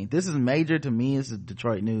COVID-19. This is major to me. This is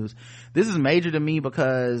Detroit news. This is major to me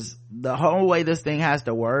because the whole way this thing has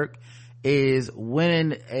to work is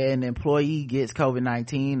when an employee gets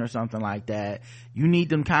COVID-19 or something like that, you need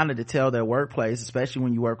them kind of to tell their workplace, especially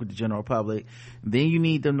when you work with the general public. Then you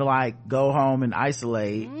need them to like go home and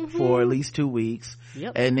isolate for at least 2 weeks,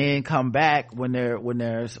 and then come back when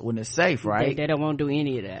they're safe, right? They don't want to do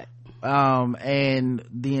any of that. And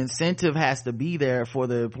the incentive has to be there for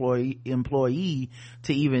the employee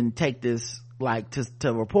to even take this, like,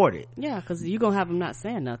 to report it. Yeah, because you're gonna have them not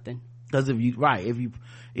saying nothing. Because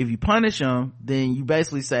if you punish them, then you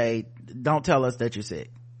basically say, don't tell us that you're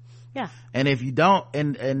sick. Yeah. And if you don't,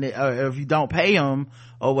 if you don't pay them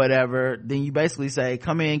or whatever, then you basically say,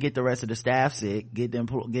 come in, get the rest of the staff sick, get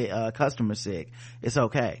customers sick. It's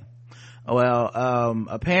okay. Well,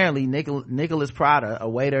 apparently Nicholas Prada, a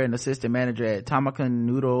waiter and assistant manager at Tomakan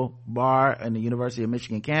Noodle Bar in the University of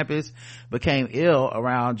Michigan campus, became ill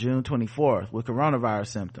around June 24th with coronavirus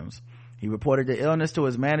symptoms. He reported the illness to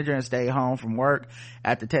his manager and stayed home from work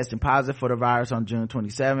after testing positive for the virus on June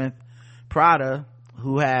 27th. Prada,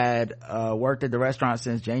 who had worked at the restaurant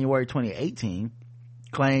since January 2018,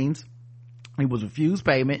 claims He was refused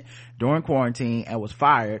payment during quarantine and was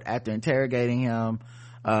fired after interrogating him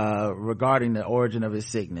regarding the origin of his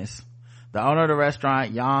sickness. The owner of the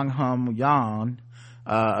restaurant, Yang Hum Yan,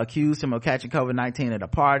 accused him of catching COVID-19 at a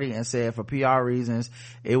party and said for PR reasons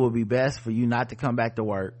it would be best for you not to come back to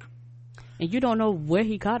work. And you don't know where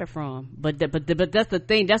he caught it from, but that's the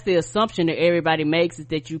thing, that's the assumption that everybody makes, is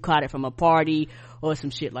that you caught it from a party or some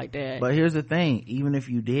shit like that. But here's the thing, even if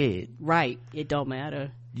you did, right, it don't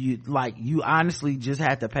matter. You honestly just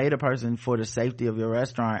had to pay the person for the safety of your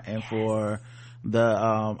restaurant and for the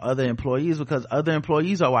other employees, because other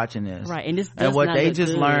employees are watching this, right? And what they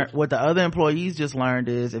just learned, what the other employees just learned,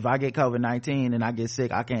 is if I get COVID-19 and I get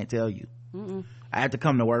sick, I can't tell you. Mm-mm. I have to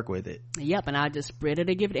come to work with it. Yep, and I just spread it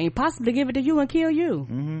and give it, and possibly give it to you and kill you.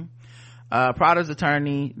 Mm-hmm. Prada's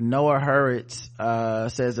attorney Noah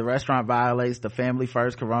Hurwitz says the restaurant violates the Family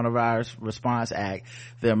First Coronavirus Response Act,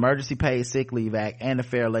 the Emergency Paid Sick Leave Act, and the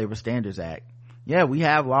Fair Labor Standards Act. Yeah, we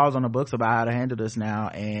have laws on the books about how to handle this now,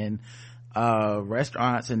 and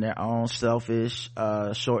restaurants in their own selfish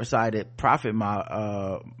short-sighted profit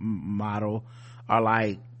model are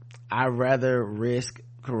like, I'd rather risk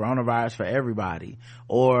coronavirus for everybody.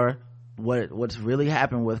 Or what's really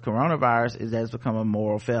happened with coronavirus is that it's become a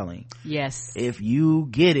moral failing. Yes, if you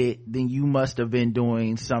get it, then you must have been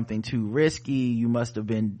doing something too risky. You must have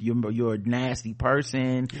been, you're a nasty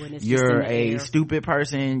person, you're a stupid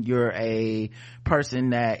person, you're a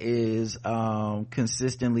person that is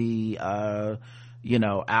consistently out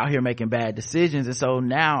here making bad decisions. And so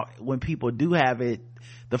now when people do have it,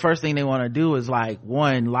 the first thing they want to do is lie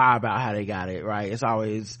about how they got it, right? It's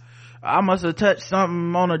always, I must have touched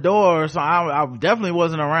something on the door, so I definitely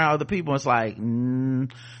wasn't around other people. It's like,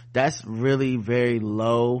 that's really very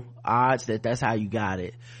low odds that's how you got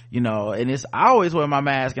it, and I always wear my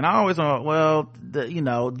mask, and I always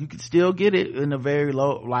you could still get it in a very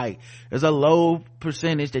low, there's a low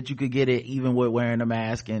percentage that you could get it even with wearing a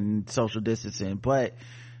mask and social distancing. But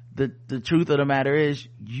the truth of the matter is,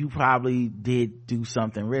 you probably did do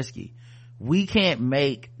something risky. We can't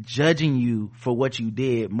make judging you for what you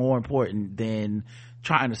did more important than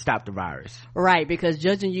trying to stop the virus. Right, because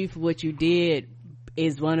judging you for what you did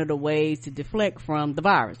is one of the ways to deflect from the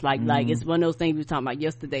virus. Like it's one of those things we were talking about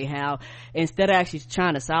yesterday, how instead of actually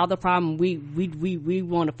trying to solve the problem, we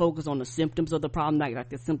want to focus on the symptoms of the problem, like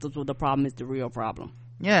the symptoms of the problem is the real problem.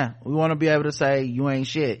 Yeah, we want to be able to say you ain't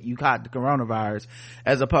shit, you caught the coronavirus,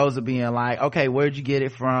 as opposed to being like, okay, where'd you get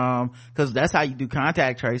it from? Because that's how you do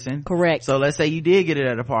contact tracing. Correct. So let's say you did get it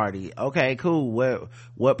at a party. Okay, cool.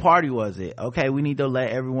 What party was it? Okay, we need to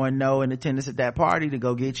let everyone know in attendance at that party to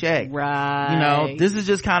go get checked. Right. This is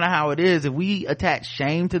just kind of how it is. If we attach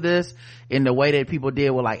shame to this in the way that people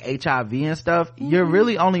did with HIV and stuff, you're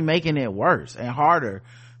really only making it worse and harder,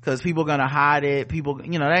 because people gonna hide it, people,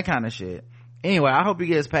 that kind of shit. Anyway, I hope he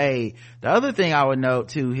gets paid. The other thing I would note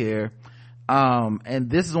too here, and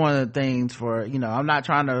this is one of the things for, I'm not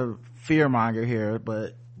trying to fearmonger here,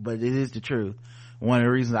 but it is the truth. One of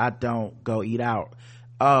the reasons I don't go eat out.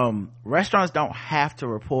 Restaurants don't have to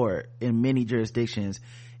report in many jurisdictions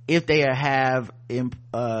if they have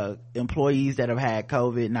employees that have had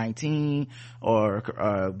COVID-19 or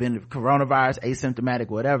been coronavirus asymptomatic,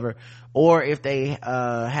 whatever, or if they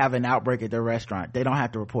have an outbreak at their restaurant. They don't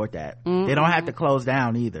have to report that. They don't have to close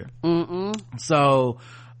down either. So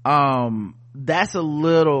that's a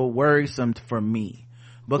little worrisome for me,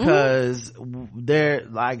 because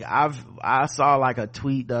I saw a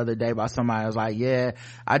tweet the other day by somebody who was like, yeah,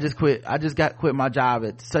 I just quit my job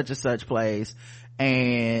at such and such place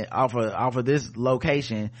and off of this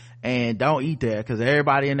location, and don't eat there because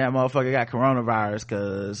everybody in that motherfucker got coronavirus,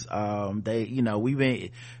 because we've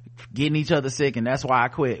been getting each other sick, and that's why I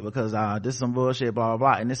quit, because this is some bullshit, blah blah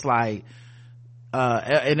blah. And it's like,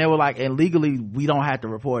 and they were like, and legally we don't have to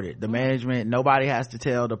report it. The management, nobody has to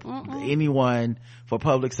tell anyone for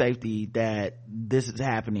public safety that this is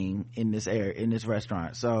happening in this area, in this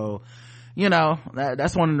restaurant. So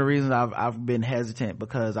that's one of the reasons I've been hesitant,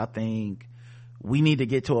 because I think we need to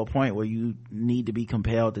get to a point where you need to be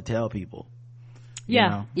compelled to tell people.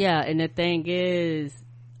 Yeah. And the thing is,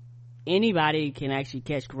 anybody can actually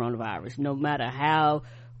catch coronavirus, no matter how,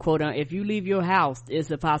 quote unquote, if you leave your house, it's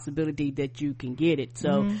a possibility that you can get it.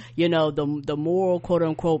 So the moral, quote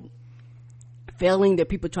unquote, feeling that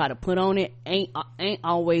people try to put on it ain't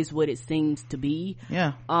always what it seems to be.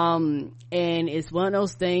 Yeah. And it's one of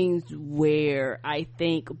those things where I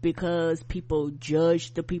think because people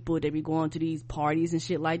judge the people that be going to these parties and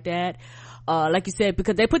shit like that, like you said,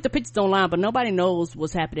 because they put the pictures online, but nobody knows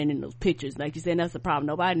what's happening in those pictures. Like you said, that's the problem.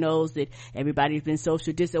 Nobody knows that everybody's been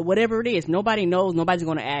social distance, whatever it is. Nobody knows. Nobody's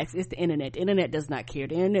going to ask. It's the internet. The internet does not care.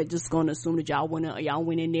 The internet just going to assume that y'all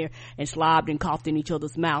went in there and slobbed and coughed in each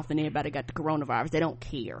other's mouth and everybody got the coronavirus. They don't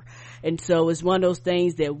care. And so it's one of those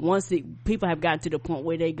things that once people have gotten to the point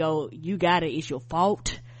where they go, you got it, it's your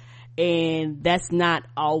fault. And that's not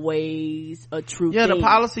always a true thing. The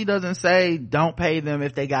policy doesn't say don't pay them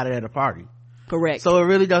if they got it at a party. Correct. So it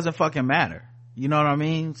really doesn't fucking matter. You know what I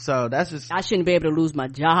mean? So that's just, I shouldn't be able to lose my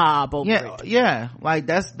job over it. Yeah, like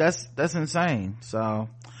that's insane. So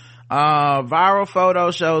viral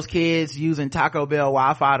photo shows kids using Taco Bell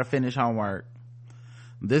Wi-Fi to finish homework.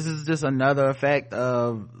 This is just another effect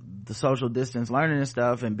of the social distance learning and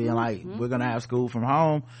stuff, and being like, we're gonna have school from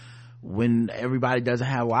home when everybody doesn't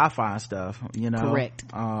have Wi-Fi and stuff, you know. Correct.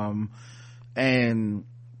 And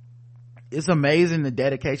it's amazing the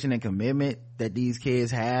dedication and commitment that these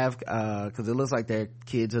kids have, because it looks like they're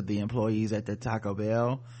kids of the employees at the Taco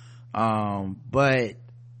Bell. But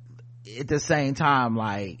at the same time,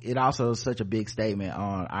 like, it also is such a big statement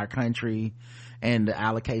on our country and the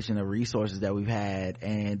allocation of resources that we've had,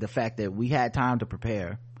 and the fact that we had time to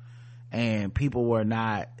prepare, and people were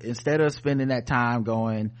not, instead of spending that time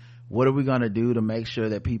going, what are we going to do to make sure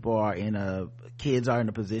that kids are in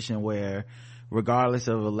a position where, regardless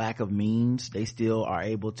of a lack of means, they still are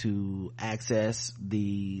able to access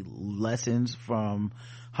the lessons from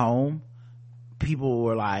home. People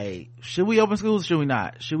were like, should we open schools? Should we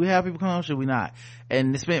not? Should we have people come? Should we not?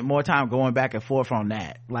 And they spent more time going back and forth on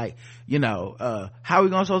that. Like, how are we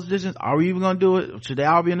going to social distance? Are we even going to do it? Should they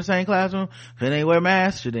all be in the same classroom? Should they wear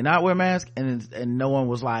masks? Should they not wear masks? And no one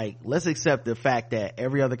was like, let's accept the fact that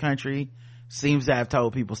every other country seems to have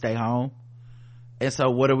told people stay home. And so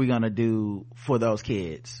what are we going to do for those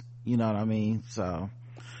kids? You know what I mean? So,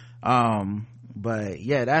 but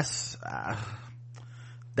yeah, that's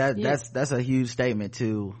a huge statement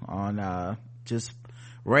too on, just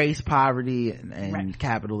race, poverty, and right.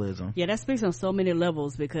 Capitalism. Yeah, that speaks on so many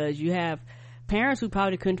levels, because you have parents who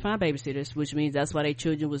probably couldn't find babysitters, which means that's why their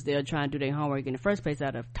children was there trying to do their homework in the first place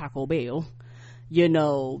out of Taco Bell.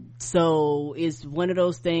 So it's one of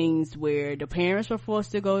those things where the parents were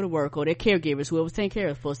forced to go to work, or their caregivers, whoever was taking care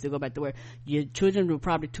of, was forced to go back to work. Your children were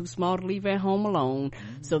probably too small to leave at home alone.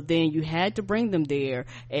 Mm-hmm. So then you had to bring them there,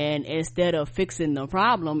 and instead of fixing the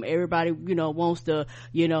problem, everybody, wants to,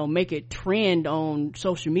 make it trend on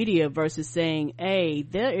social media versus saying, hey,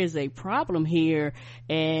 there is a problem here,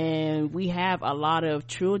 and we have a lot of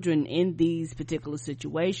children in these particular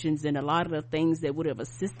situations, and a lot of the things that would have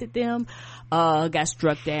assisted them, got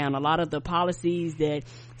struck down. A lot of the policies that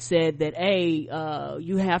said that, hey,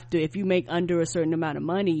 you have to, if you make under a certain amount of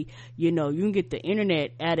money, you can get the internet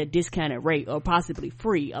at a discounted rate or possibly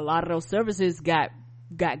free. A lot of those services got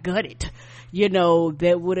gutted,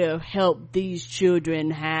 that would have helped these children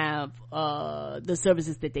have the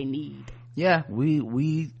services that they need. Yeah,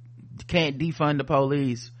 we can't defund the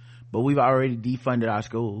police, but we've already defunded our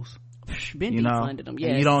schools. Been defunded them, yes.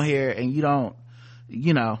 And you don't hear, and you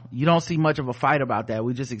don't see much of a fight about that.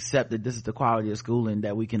 We just accept that this is the quality of schooling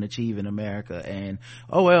that we can achieve in America, and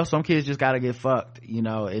some kids just gotta get fucked,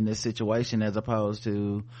 in this situation, as opposed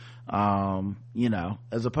to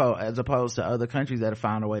as opposed to other countries that have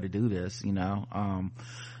found a way to do this.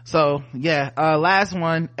 Last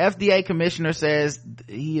one, FDA commissioner says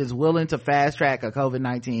he is willing to fast track a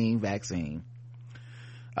COVID-19 vaccine,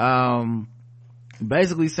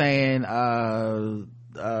 basically saying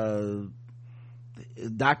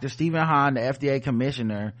Dr. Stephen Hahn, the FDA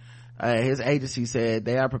commissioner, his agency said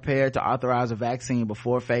they are prepared to authorize a vaccine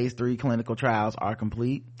before phase 3 clinical trials are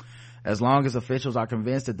complete, as long as officials are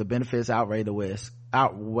convinced that the benefits outweigh the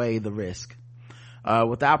risk.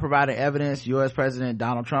 Without providing evidence, U.S. President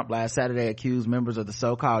Donald Trump last Saturday accused members of the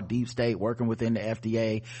so-called deep state working within the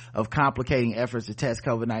FDA of complicating efforts to test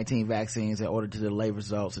COVID-19 vaccines in order to delay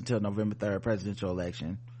results until November 3rd presidential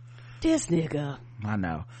election. This nigga. I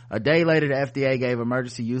know. A day later, the FDA gave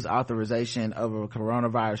emergency use authorization of a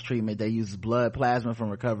coronavirus treatment that uses blood plasma from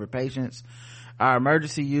recovered patients. Our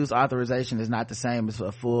emergency use authorization is not the same as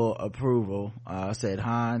a full approval, said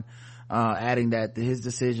Hahn, adding that his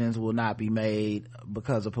decisions will not be made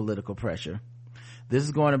because of political pressure. This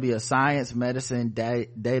is going to be a science, medicine,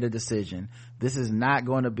 data decision. This is not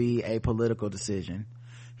going to be a political decision.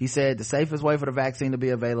 He said the safest way for the vaccine to be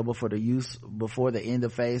available for the use before the end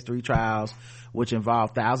of phase 3 trials, which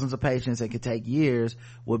involve thousands of patients and could take years,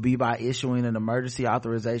 would be by issuing an emergency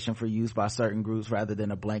authorization for use by certain groups rather than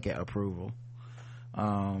a blanket approval.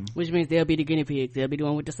 Which means they'll be the guinea pigs. They'll be the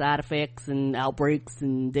one with the side effects and outbreaks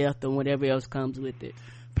and death and whatever else comes with it.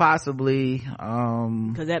 Possibly.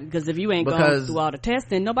 Because if you ain't going through all the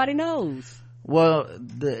testing, nobody knows. Well,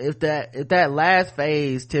 if that last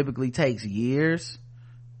phase typically takes years,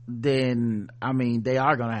 then I mean they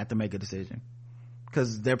are gonna have to make a decision,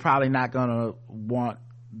 because they're probably not gonna want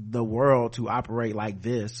the world to operate like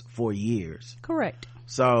this for years. Correct.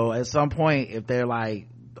 So at some point, if they're like,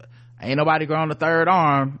 ain't nobody growing the third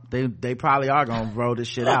arm, they probably are gonna roll this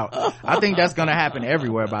shit out. I think that's gonna happen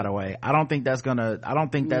everywhere, by the way. I don't think that's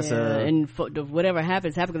and whatever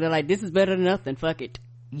happens, they're like, this is better than nothing, fuck it.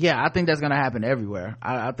 Yeah, I think that's gonna happen everywhere.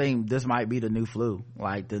 I think this might be the new flu,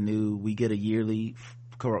 like we get a yearly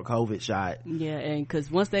COVID shot. Yeah, and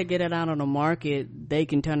because once they get it out on the market, they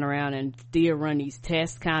can turn around and still run these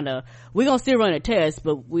tests. We're gonna still run a test,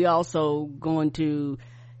 but we also going to,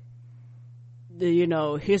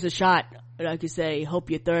 here's a shot, like you say,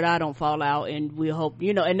 hope your third eye don't fall out, and we hope,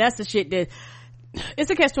 and that's the shit that,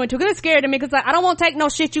 it's a catch-22, because it's scary to me, because I don't want to take no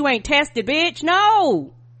shit you ain't tested, bitch.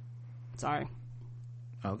 No, sorry.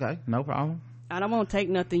 Okay, no problem. I don't want to take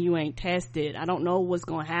nothing you ain't tested. I don't know what's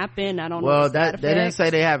going to happen. I don't know. Well, they didn't say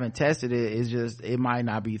they haven't tested it. It's just, it might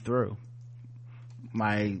not be through.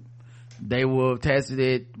 Like, they will have tested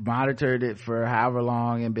it, monitored it for however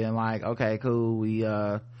long, and been like, okay, cool, we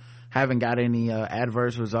haven't got any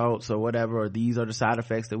adverse results or whatever, or these are the side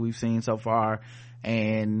effects that we've seen so far,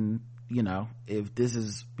 and if this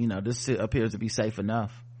is, this appears to be safe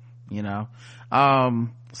enough,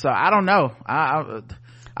 so I don't know.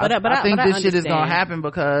 I think this shit is gonna happen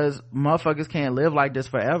because motherfuckers can't live like this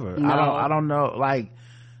forever. No. I don't know, like,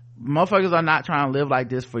 motherfuckers are not trying to live like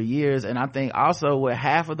this for years. And I think also with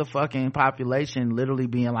half of the fucking population literally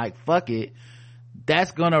being like, fuck it,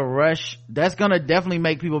 that's gonna definitely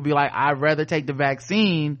make people be like, I'd rather take the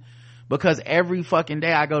vaccine, because every fucking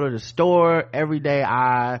day I go to the store, every day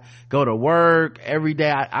I go to work, every day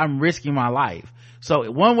I'm risking my life.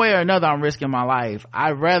 So one way or another, I'm risking my life.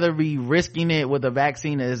 I'd rather be risking it with a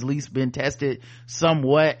vaccine that has at least been tested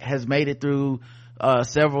somewhat, has made it through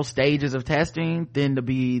several stages of testing, than to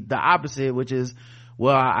be the opposite, which is,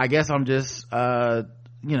 well, I guess I'm just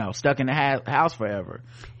stuck in the house forever,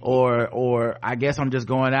 or I guess I'm just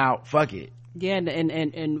going out, fuck it. Yeah,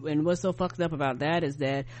 and what's so fucked up about that is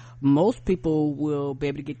that most people will be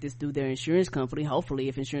able to get this through their insurance company, hopefully,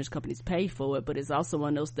 if insurance companies pay for it. But it's also one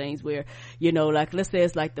of those things where, like, let's say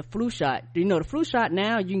it's like the flu shot. The flu shot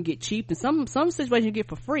now you can get cheap, and some situations you get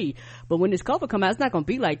for free. But when this COVID come out, it's not going to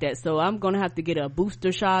be like that. So I'm going to have to get a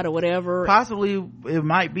booster shot or whatever. Possibly it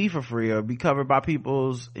might be for free or be covered by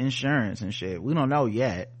people's insurance and shit. We don't know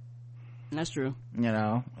yet. That's true.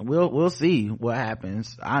 We'll see what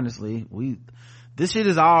happens. Honestly, this shit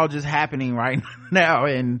is all just happening right now,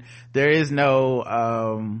 and there is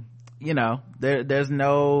no there's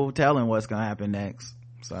no telling what's gonna happen next.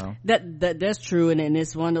 So that's true, and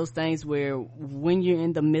it's one of those things where when you're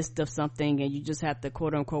in the midst of something and you just have to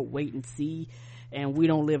quote unquote wait and see, and we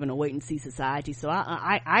don't live in a wait and see society. So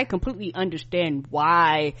I completely understand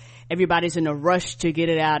why everybody's in a rush to get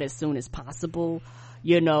it out as soon as possible,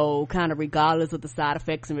 kind of regardless of the side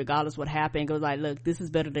effects and regardless what happened. Goes like, look, this is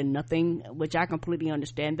better than nothing, which I completely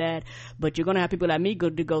understand that. But you're gonna have people like me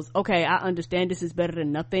goes, okay, I understand this is better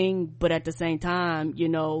than nothing, but at the same time, you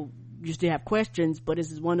still have questions. But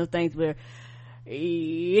this is one of the things where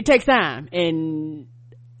it takes time, and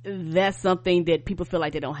that's something that people feel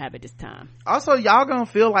like they don't have at this time. Also, y'all gonna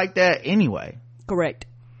feel like that anyway. Correct.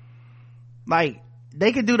 Like,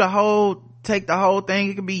 they could take the whole thing,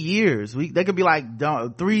 it could be years. They could be like,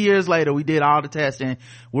 3 years later, we did all the testing,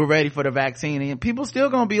 we're ready for the vaccine, and people still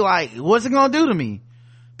gonna be like, what's it gonna do to me?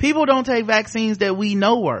 People don't take vaccines that we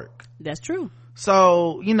know work. That's true.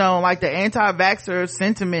 So, like, the anti-vaxxer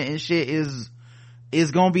sentiment and shit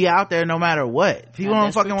is gonna be out there no matter what. People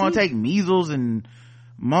don't fucking want to take measles and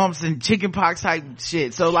mumps and chickenpox type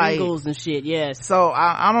shit. So shingles and shit. Yes. So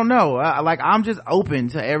I don't know. I'm just open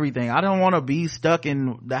to everything. I don't want to be stuck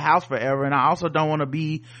in the house forever, and I also don't want to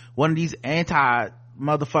be one of these anti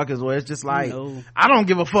motherfuckers where it's just like, I don't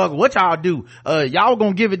give a fuck what y'all do. Y'all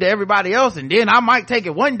gonna give it to everybody else, and then I might take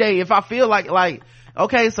it one day if I feel like,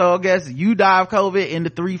 okay, so I guess you die of COVID in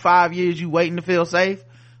the 3-5 years you waiting to feel safe.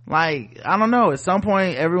 Like, I don't know. At some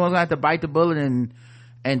point, everyone's gonna have to bite the bullet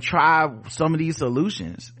and try some of these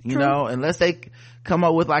solutions, unless they come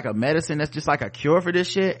up with like a medicine that's just like a cure for this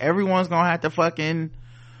shit. Everyone's gonna have to fucking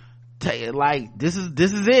like this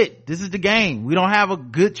is it. This is the game. We don't have a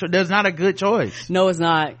good there's not a good choice. No, it's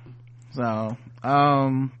not. So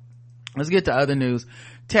let's get to other news.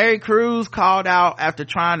 Terry Crews called out after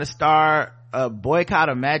trying to start a boycott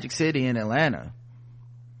of Magic City in Atlanta.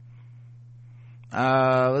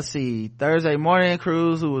 Let's see. Thursday morning,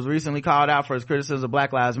 Crews, who was recently called out for his criticism of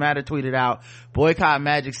Black Lives Matter, tweeted out boycott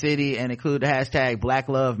Magic City and include the hashtag Black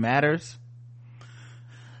Love Matters.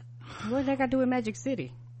 What they got to do with Magic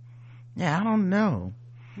City? Yeah, I don't know.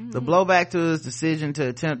 The blowback to his decision to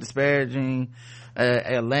attempt disparaging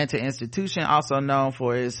Atlanta institution, also known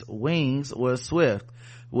for its wings, was swift,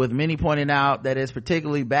 with many pointing out that it's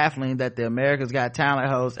particularly baffling that the America's Got Talent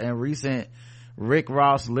host and recent Rick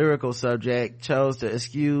Ross lyrical subject chose to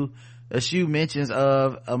eschew mentions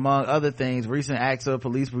of, among other things, recent acts of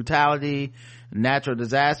police brutality, natural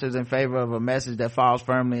disasters, in favor of a message that falls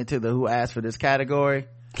firmly into the who asked for this category.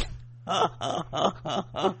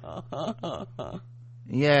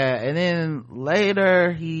 Yeah, and then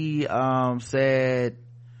later he said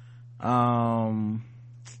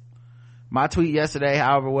my tweet yesterday,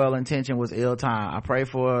 however well intentioned, was ill timed. I pray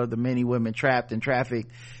for the many women trapped and trafficked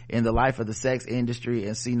in the life of the sex industry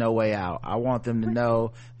and see no way out. I want them to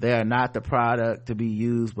know they are not the product to be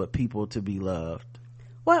used, but people to be loved.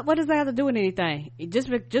 What does that have to do with anything?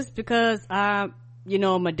 Just because I'm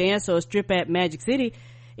a dancer or strip at Magic City,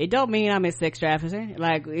 it don't mean I'm in sex trafficking.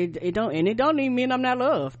 Like it don't even mean I'm not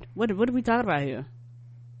loved. What are we talking about here?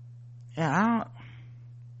 Yeah,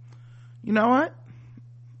 you know what?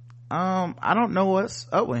 I don't know what's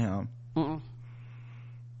up with him.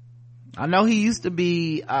 I know he used to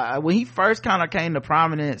be when he first kind of came to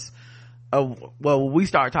prominence we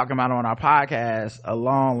started talking about it on our podcast a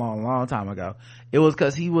long time ago. It was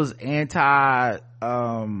because he was anti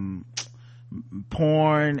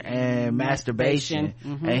porn and masturbation,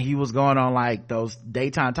 and he was going on like those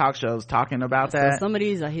daytime talk shows talking about that. Some of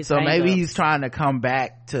these are his. So maybe he's trying to come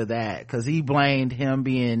back to that, because he blamed him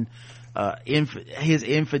being his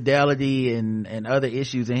infidelity and other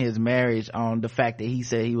issues in his marriage on the fact that he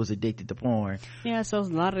said he was addicted to porn. Yeah, so a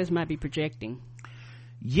lot of this might be projecting.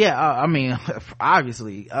 Yeah, I mean,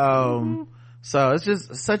 obviously. So it's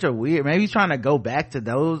just such a weird, maybe he's trying to go back to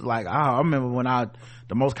those, like, I remember when the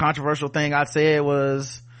most controversial thing I said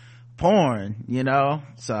was porn,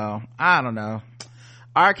 so I don't know.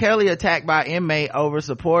 R. Kelly attacked by inmate over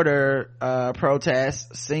supporter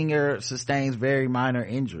protest. Singer sustains very minor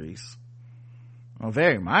injuries.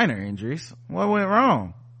 Very minor injuries? What went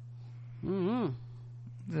wrong?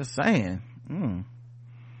 Just saying.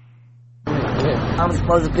 I'm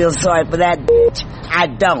supposed to feel sorry for that bitch. I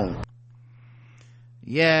don't.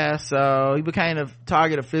 Yeah, so he became a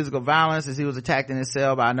target of physical violence as he was attacked in his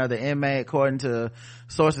cell by another inmate. According to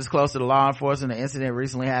sources close to the law enforcement, the incident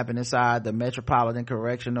recently happened inside the Metropolitan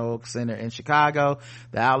Correctional Center in Chicago.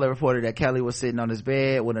 The outlet reported that Kelly was sitting on his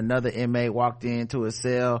bed when another inmate walked into his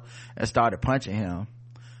cell and started punching him.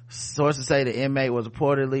 Sources say the inmate was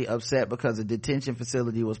reportedly upset because the detention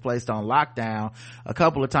facility was placed on lockdown a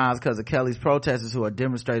couple of times because of Kelly's protesters who are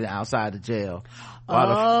demonstrating outside the jail.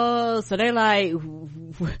 So they like,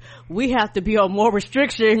 we have to be on more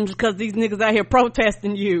restrictions because these niggas out here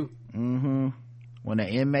protesting you. When the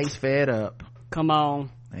inmate's fed up, come on,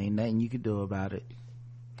 ain't nothing you can do about it.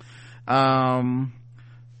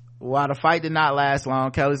 While the fight did not last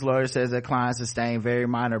long, Kelly's lawyer says that client sustained very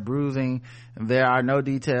minor bruising. There are no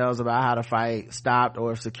details about how the fight stopped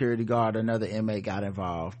or if security guard or another inmate got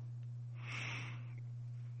involved.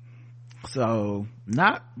 So,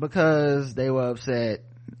 not because they were upset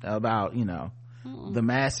about, the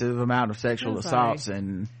massive amount of sexual assaults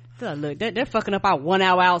and... Look, they're fucking up our 1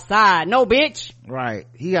 hour outside. No, bitch. Right.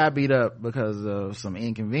 He got beat up because of some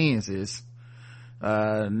inconveniences.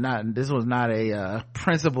 This was not a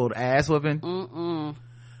principled ass whooping.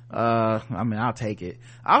 I mean, I'll take it.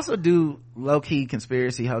 I also do low-key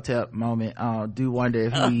conspiracy hotel moment. Do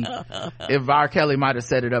wonder if R. Kelly might have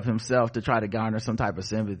set it up himself to try to garner some type of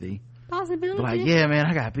sympathy. Possibility. Like, yeah, man,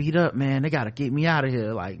 I got beat up, man. They gotta get me out of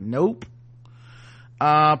here. Like, nope.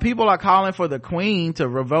 People are calling for the Queen to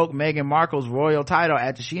revoke Meghan Markle's royal title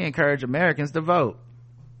after she encouraged Americans to vote.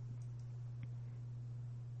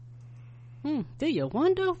 Do you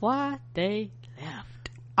wonder why they left?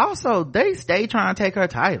 Also, they stay trying to take her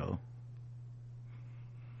title.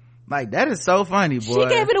 Like, that is so funny, boy. She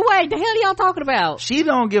gave it away. The hell y'all talking about? She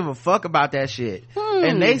don't give a fuck about that shit.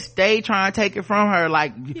 And they stay trying to take it from her.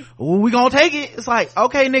 Like, we gonna take it? It's like,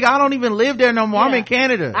 okay, nigga, I don't even live there no more. Yeah. I'm in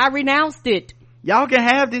Canada. I renounced it. Y'all can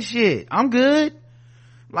have this shit. I'm good.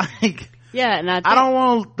 Like, yeah, and I don't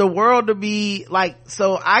want the world to be like,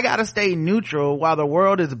 so I gotta stay neutral while the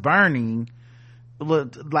world is burning.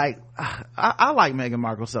 like I like Meghan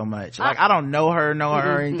Markle so much. Like I don't know her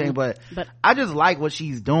or anything, but I just like what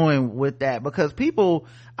she's doing with that, because people,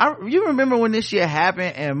 you remember when this shit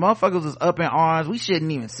happened and motherfuckers was up in arms, we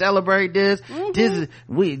shouldn't even celebrate this. This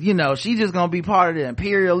is, she's just gonna be part of the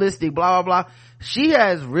imperialistic blah blah blah. She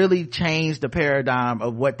has really changed the paradigm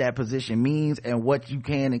of what that position means and what you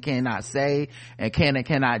can and cannot say and can and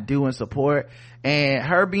cannot do and support. And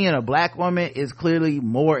her being a black woman is clearly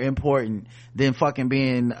more important than fucking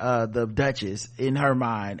being the Duchess in her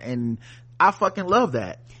mind, and I fucking love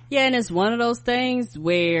that. Yeah, and it's one of those things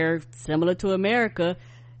where, similar to America,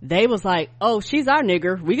 they was like, oh, she's our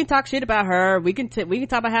nigger, we can talk shit about her, we can talk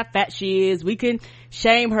about how fat she is, we can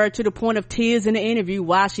shame her to the point of tears in the interview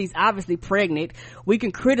while she's obviously pregnant, we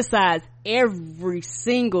can criticize every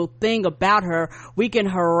single thing about her, we can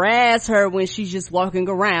harass her when she's just walking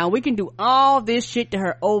around, we can do all this shit to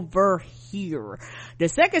her over here. The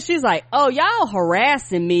second she's like, oh, y'all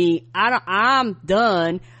harassing me, I'm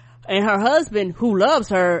done, and her husband, who loves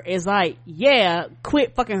her, is like, yeah,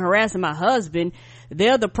 quit fucking harassing my husband,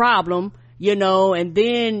 they're the problem, and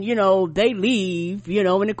then, they leave,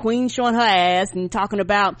 and the queen's showing her ass and talking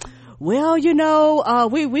about, well,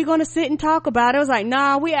 we're gonna sit and talk about it. I was like,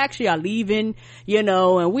 nah, we actually are leaving,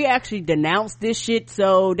 and we actually denounced this shit,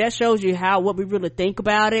 so that shows you what we really think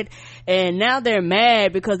about it. And now they're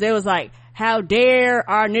mad because they was like, how dare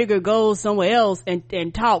our nigger go somewhere else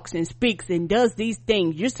and talks and speaks and does these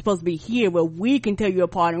things. You're supposed to be here where we can tell you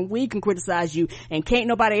apart and we can criticize you, and can't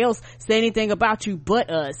nobody else say anything about you but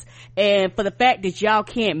us. And for the fact that y'all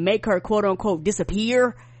can't make her quote unquote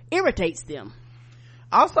disappear irritates them.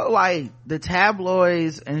 Also, like, the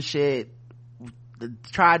tabloids and shit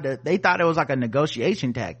they thought it was like a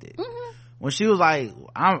negotiation tactic. When she was like,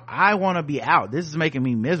 I want to be out, this is making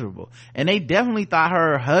me miserable, and they definitely thought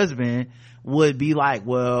her husband would be like,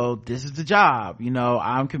 well, this is the job,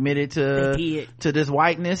 I'm committed to this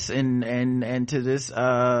whiteness and to this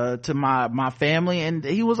to my family, and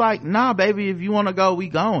he was like, nah baby, if you want to go, we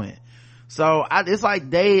going. So it's like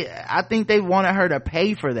I think they wanted her to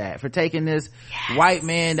pay for that, for taking this white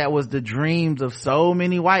man that was the dreams of so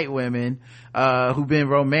many white women who've been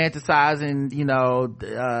romanticizing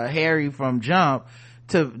Harry from jump,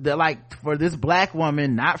 for this black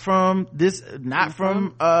woman not from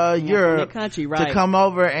Europe country, right, to come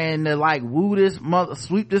over and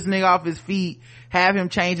sweep this nigga off his feet, have him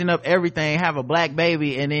changing up everything, have a black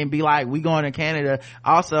baby, and then be like, we going to Canada,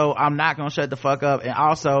 also I'm not gonna shut the fuck up, and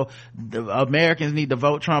also the Americans need to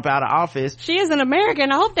vote Trump out of office. She is an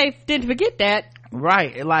American, I hope they didn't forget that.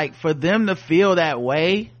 Right, like, for them to feel that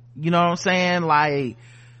way, you know what I'm saying, like,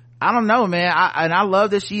 I don't know, man. I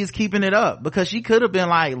love that she's keeping it up, because she could have been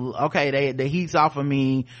like, okay, the heat's off of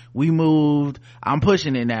me, we moved, I'm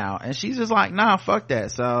pushing it now, and she's just like, nah, fuck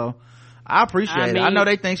that. So I appreciate it. I know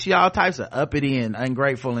they think she all types of uppity and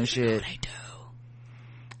ungrateful and shit. They do.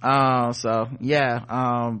 So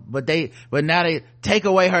yeah, but now they take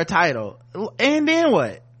away her title, and then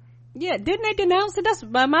what? Yeah, didn't they denounce it? That's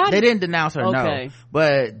my mind. They didn't denounce her, okay. No,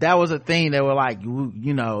 but that was a thing. They were like,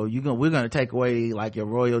 we're gonna take away like your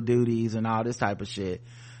royal duties and all this type of shit,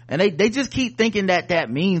 and they just keep thinking that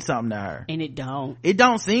means something to her, and it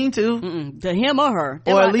don't seem to. To him or her,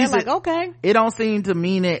 or at least okay, it don't seem to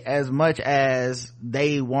mean it as much as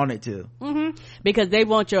they want it to, because they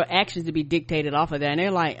want your actions to be dictated off of that, and they're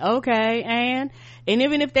like, okay, and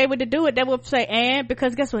even if they were to do it, they would say, and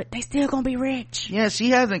because guess what, they still gonna be rich. Yeah,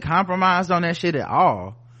 she hasn't compromised on that shit at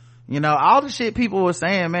all. All the shit people were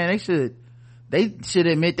saying, man, they should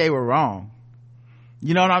admit they were wrong.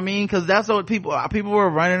 You know what I mean? Because that's what people were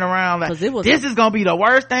running around like, this is gonna be the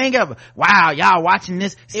worst thing ever. Wow, y'all watching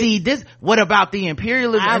this? See this? What about the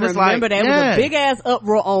imperialism? I and it's remember like, there was a big ass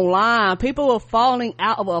uproar online. People were falling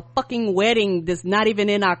out of a fucking wedding that's not even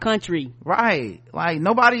in our country. Right? Like,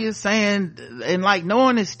 nobody is saying, and like, no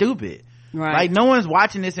one is stupid. Right? Like, no one's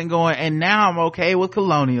watching this and going, and now I'm okay with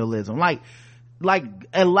colonialism. Like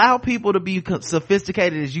allow people to be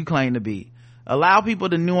sophisticated as you claim to be. Allow people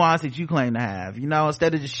the nuance that you claim to have,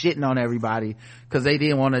 instead of just shitting on everybody because they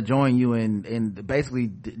didn't want to join you in basically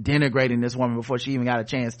denigrating this woman before she even got a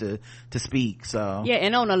chance to speak. So yeah,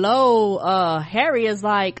 and on the low, Harry is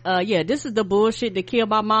like, yeah, this is the bullshit that killed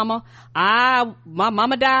my mama. My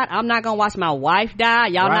mama died, I'm not gonna watch my wife die,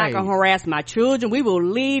 y'all right. Not gonna harass my children, we will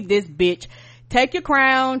leave this bitch. Take your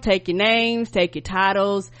crown, take your names, take your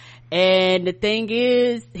titles. And the thing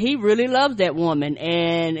is, he really loves that woman,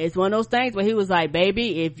 and it's one of those things where he was like,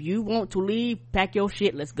 baby, if you want to leave, pack your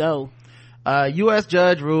shit, let's go. U.S.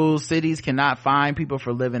 judge rules cities cannot fine people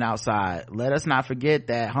for living outside. Let us not forget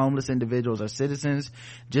that homeless individuals are citizens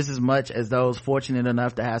just as much as those fortunate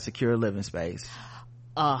enough to have secure living space.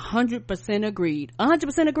 100% agreed.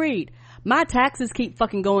 100% agreed. My taxes keep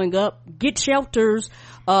fucking going up. Get shelters.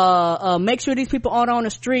 Make sure these people aren't on the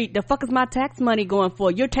street. The fuck is my tax money going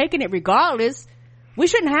for? You're taking it regardless. We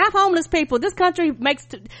shouldn't have homeless people. This country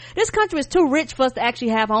is too rich for us to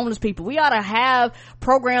actually have homeless people. We ought to have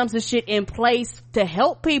programs and shit in place to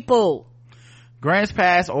help people. Grants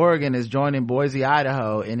Pass, Oregon is joining Boise,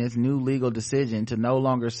 Idaho in its new legal decision to no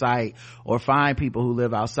longer cite or fine people who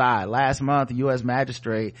live outside. Last month, U.S.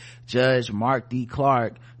 Magistrate Judge Mark D.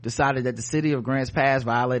 Clark decided that the city of Grants Pass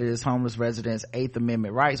violated its homeless residents' Eighth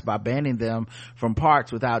Amendment rights by banning them from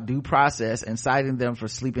parks without due process and citing them for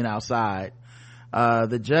sleeping outside.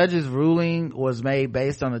 The judge's ruling was made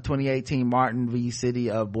based on the 2018 Martin v. City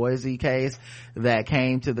of Boise case that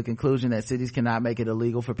came to the conclusion that cities cannot make it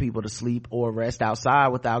illegal for people to sleep or rest outside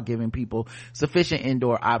without giving people sufficient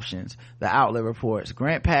indoor options. The outlet reports.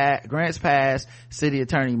 Grants Pass City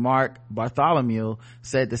Attorney Mark Bartholomew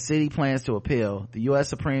said the city plans to appeal. The U.S.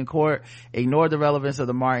 Supreme Court ignored the relevance of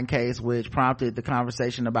the Martin case, which prompted the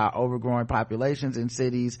conversation about overgrowing populations in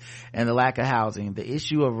cities and the lack of housing. The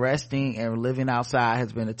issue of resting and living outside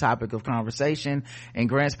has been a topic of conversation in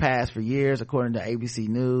Grants Pass for years, according to ABC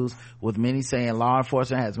News, with many saying law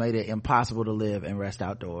enforcement has made it impossible to live and rest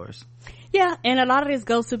outdoors. Yeah, and a lot of this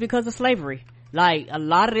goes to because of slavery. Like, a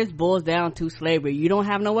lot of this boils down to slavery. You don't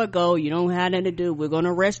have nowhere to go. You don't have nothing to do. We're going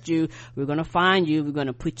to arrest you. We're going to find you. We're going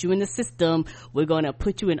to put you in the system. We're going to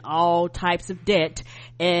put you in all types of debt.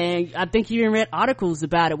 And I think you even read articles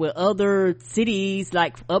about it where other cities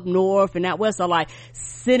like up north and out west are like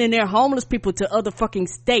sending their homeless people to other fucking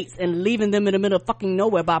states and leaving them in the middle of fucking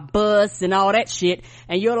nowhere by bus and all that shit.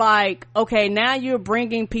 And you're like, okay, now you're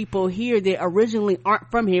bringing people here that originally aren't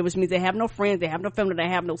from here, which means they have no friends, they have no family, they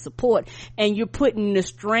have no support, and you're putting the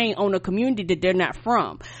strain on a community that they're not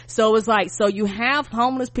from. So it's like, so you have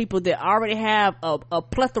homeless people that already have a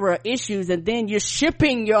plethora of issues, and then you're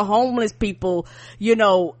shipping your homeless people, you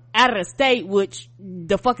know, out of the state, which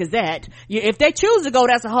the fuck is that? If they choose to go,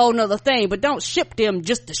 that's a whole nother thing, but don't ship them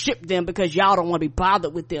just to ship them because y'all don't want to be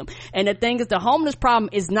bothered with them. And the thing is, the homeless problem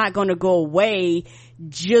is not going to go away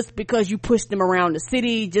just because you push them around the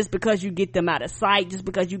city, just because you get them out of sight, just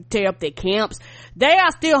because you tear up their camps. They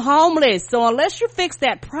are still homeless. So unless you fix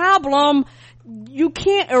that problem, you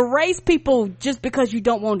can't erase people just because you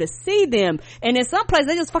don't want to see them. And in some places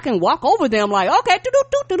they just fucking walk over them like, okay,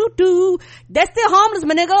 do. They're still homeless,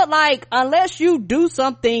 my nigga. Like, unless you do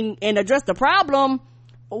something and address the problem,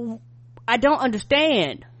 I don't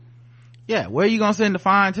understand. Yeah, where are you gonna send the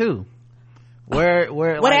fine to? Where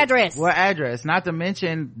what like, address? What address? Not to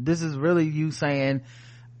mention, this is really you saying,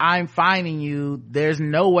 I'm fining you, there's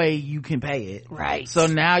no way you can pay it. Right. So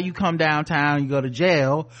now you come downtown, you go to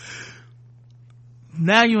jail.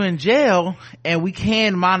 Now you're in jail, and we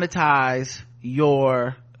can monetize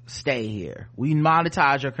your stay here. We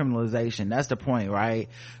monetize your criminalization. That's the point, right?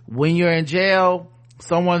 When you're in jail,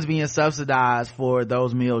 someone's being subsidized for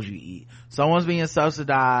those meals you eat. Someone's being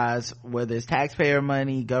subsidized, whether it's taxpayer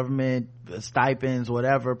money, government stipends,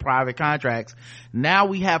 whatever, private contracts. Now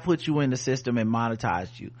we have put you in the system and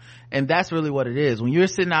monetized you. And that's really what it is. When you're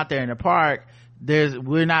sitting out there in the park, there's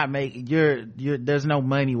no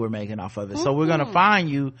money we're making off of it. So we're gonna find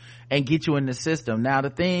you and get you in the system. Now the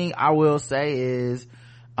thing I will say is,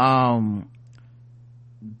 when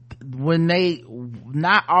they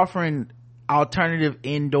not offering alternative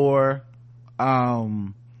indoor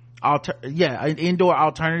indoor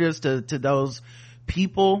alternatives to those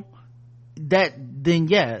people, I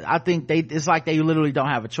think it's like they literally don't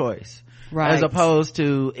have a choice. Right. As opposed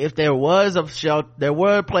to if there was a shelter, there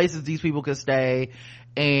were places these people could stay,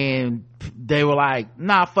 and they were like,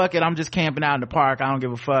 nah, fuck it, I'm just camping out in the park, I don't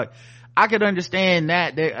give a fuck. I could understand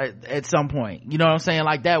that at some point, you know what I'm saying?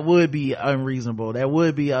 Like, that would be unreasonable. That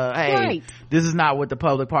would be hey, right, this is not what the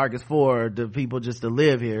public park is for, the people just to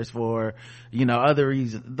live here. It's for, you know, other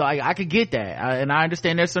reasons. Like, I could get that, and I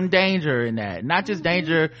understand there's some danger in that, not just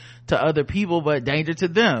danger to other people, but danger to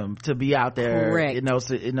them to be out there. Correct. in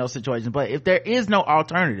those situations. But if there is no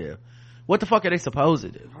alternative, what the fuck are they supposed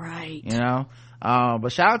to do? Right. You know? But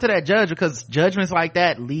shout out to that judge, because judgments like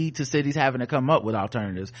that lead to cities having to come up with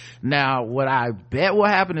alternatives. Now, what I bet will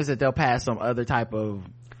happen is that they'll pass some other type of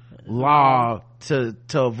law to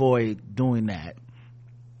avoid doing that.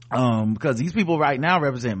 Because these people right now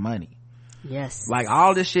represent money. Yes. Like,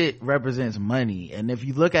 all this shit represents money. And if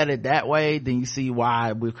you look at it that way, then you see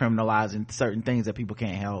why we're criminalizing certain things that people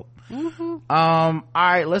can't help. Mm-hmm. All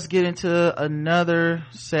right, let's get into another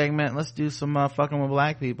segment. Let's do some fucking with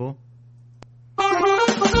black people.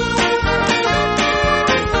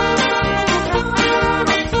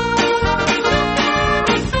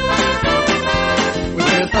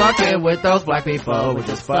 fucking with those black people. We're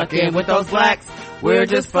just fucking with those blacks. We're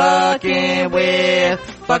just fucking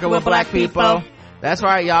with black people. That's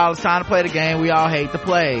right, y'all. It's time to play the game we all hate to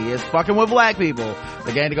play. It's fucking with black people.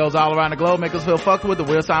 The game that goes all around the globe, make us feel fucked with. The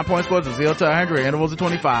real time point scores of 0 to 100, intervals of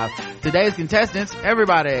 25. Today's contestants,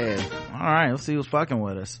 everybody. Alright, let's see who's fucking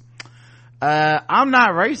with us. I'm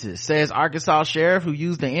not racist, says Arkansas sheriff who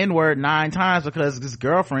used the N-word 9 times because his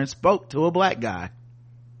girlfriend spoke to a black guy.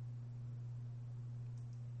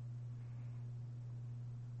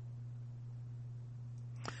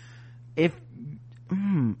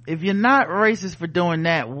 If you're not racist for doing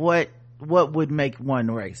that, what would make one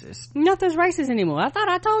racist? Nothing's racist anymore. I thought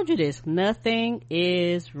I told you this. Nothing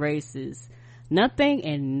is racist. Nothing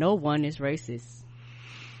and no one is racist.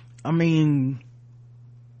 I mean,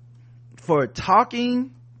 for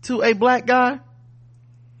talking to a black guy?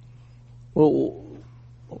 Well,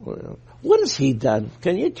 what has he done?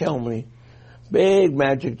 Can you tell me? Big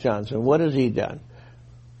Magic Johnson, what has he done?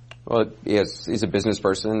 Well, he's a business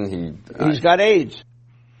person. He's got AIDS.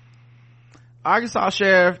 Arkansas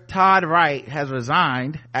Sheriff Todd Wright has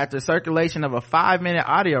resigned after circulation of a 5-minute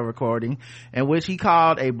audio recording in which he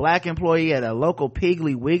called a black employee at a local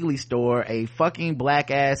Piggly Wiggly store a fucking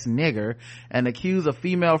black ass nigger and accused a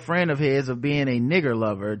female friend of his of being a nigger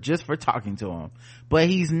lover just for talking to him. But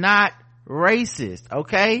he's not racist,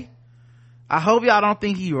 okay? I hope y'all don't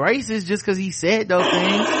think he's racist just because he said those things.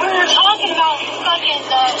 We were talking about fucking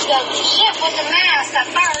the shit with the mask at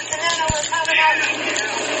first, and then we were talking about...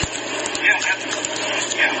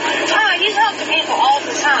 You talk to people all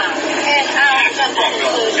the time, and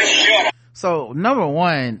So, number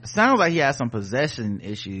one, sounds like he has some possession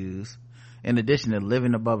issues in addition to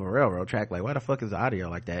living above a railroad track. Like, why the fuck is the audio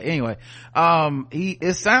like that? Anyway,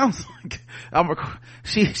 it sounds like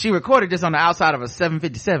she recorded this on the outside of a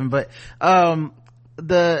 757, but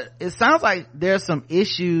it sounds like there's some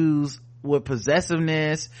issues with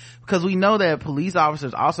possessiveness because we know that police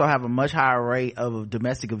officers also have a much higher rate of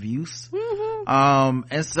domestic abuse.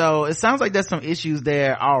 And so it sounds like there's some issues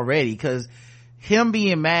there already because him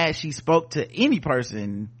being mad she spoke to any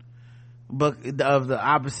person but of the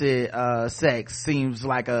opposite sex seems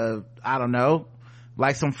like I don't know,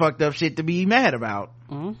 like some fucked up shit to be mad about.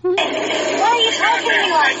 Why are you talking to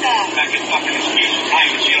me like that?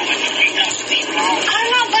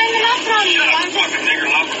 I'm not blaming nothing on you.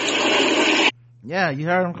 Yeah, you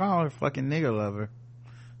heard him call her fucking nigger lover.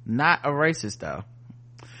 Not a racist though.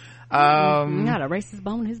 Not a racist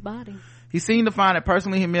bone in his body. He seemed to find it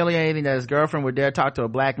personally humiliating that his girlfriend would dare talk to a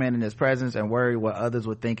black man in his presence and worry what others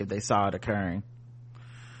would think if they saw it occurring.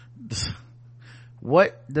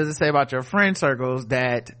 What does it say about your friend circles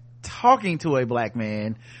that talking to a black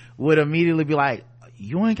man would immediately be like,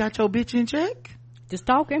 you ain't got your bitch in check? Just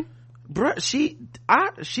talking. Bruh, she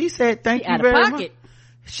said thank you very much.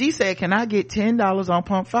 She said, can I get $10 on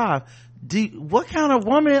pump 5? What kind of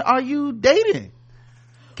woman are you dating?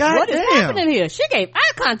 God what damn. Is happening here? She gave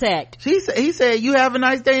eye contact. He said, you have a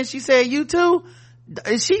nice day, and she said, you too?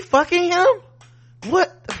 Is she fucking him?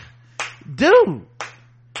 What? Dude.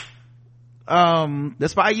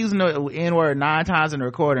 Despite using the N-word 9 times in the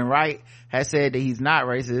recording, Wright has said that he's not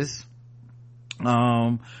racist.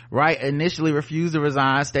 Wright initially refused to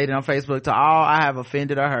resign, stating on Facebook, to all I have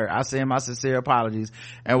offended or hurt, I send my sincere apologies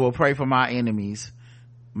and will pray for my enemies.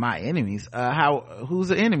 My enemies? Who's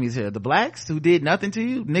the enemies here? The blacks who did nothing to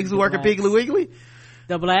you? Niggas who work at Piggly Wiggly?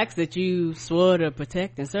 The blacks that you swore to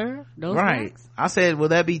protect and serve? Those right. blacks? I said, will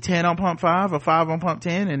that be 10 on pump 5 or 5 on pump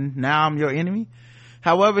 10 and now I'm your enemy?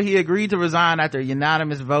 However, he agreed to resign after a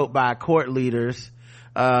unanimous vote by court leaders.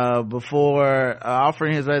 Before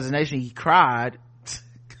offering his resignation, he cried.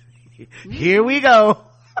 Here we go.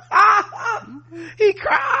 He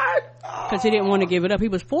cried. Because he didn't want to give it up. He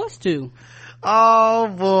was forced to. Oh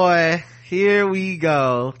boy, here we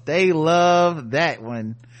go. They love that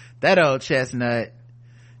one. That old chestnut.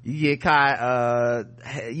 You get caught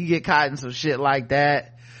in some shit like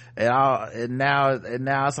that, and now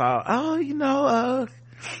it's all,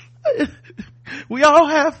 we all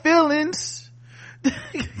have feelings.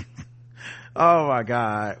 Oh my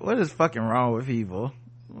god, what is fucking wrong with people?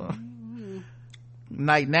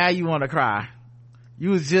 Like, now you want to cry. You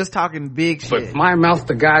was just talking big shit. But my mouth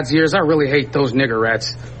to God's ears, I really hate those nigger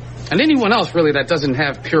rats. And anyone else, really, that doesn't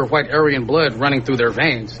have pure white Aryan blood running through their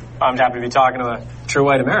veins. I'm happy to be talking to a true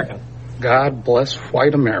white American. God bless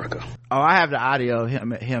white America. Oh, I have the audio of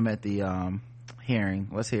him at the hearing.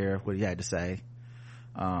 Let's hear what he had to say.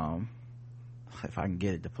 If I can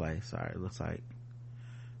get it to play. Sorry, it looks like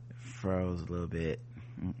it froze a little bit.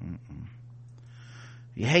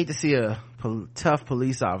 You hate to see a tough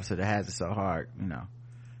police officer that has it so hard,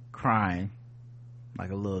 crying. like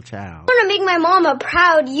a little child. I want to make my mama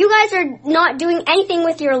proud. You guys are not doing anything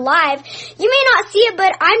with your life. You may not see it,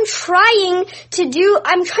 but I'm trying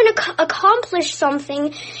to accomplish something,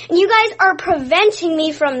 and you guys are preventing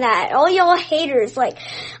me from that. All y'all haters, like,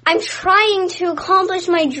 I'm trying to accomplish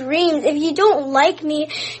my dreams. If you don't like me,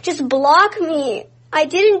 just block me. I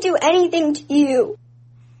didn't do anything to you.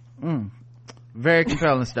 Very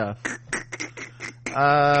compelling stuff.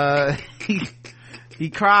 He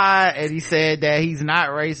cried and he said that he's not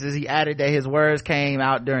racist. He added that his words came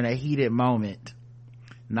out during a heated moment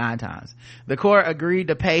 9 times. The court agreed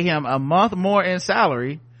to pay him a month more in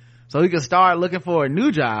salary so he could start looking for a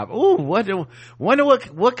new job. Ooh, wonder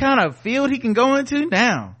what kind of field he can go into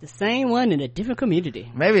now. The same one in a different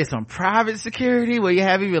community. Maybe it's some private security where you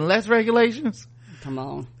have even less regulations. Come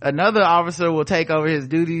on. Another officer will take over his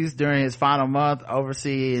duties during his final month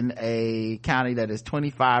overseeing a county that is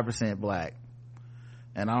 25% black.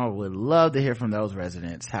 And I would love to hear from those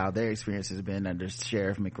residents how their experience has been under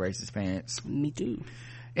Sheriff McRace's pants. Me too.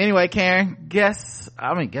 Anyway, Karen, guess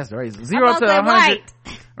the race. 0 to 100. Right.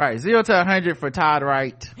 Right, 0 to 100 for Todd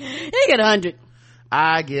Wright. He get 100.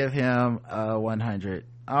 I give him 100.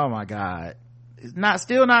 Oh my God. It's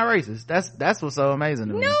still not racist. That's what's so amazing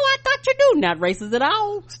to me. No, I thought you do. Not racist at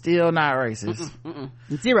all. Still not racist.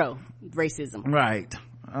 0 racism. Right.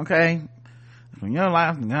 Okay. From your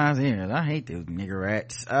life in God's ears, I hate those nigger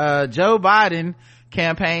rats. Joe Biden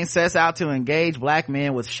campaign sets out to engage black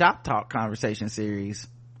men with shop talk conversation series.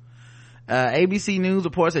 ABC News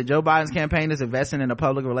reports that Joe Biden's campaign is investing in a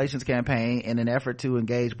public relations campaign in an effort to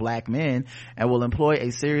engage black men and will employ a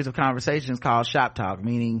series of conversations called shop talk,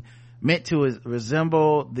 meant to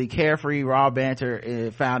resemble the carefree raw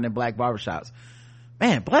banter found in black barbershops.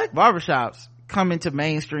 Man, black barbershops coming to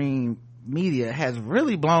mainstream media has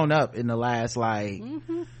really blown up in the last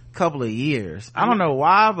couple of years. I don't know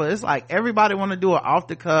why, but it's like everybody want to do an off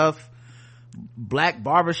the cuff black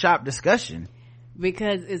barbershop discussion,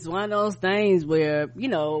 because it's one of those things where, you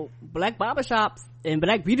know, black barbershops and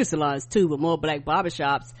black beauty salons too, but more black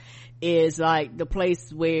barbershops is like the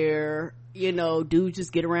place where, you know, dudes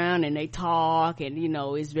just get around and they talk, and, you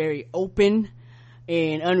know, it's very open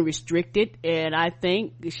and unrestricted. And I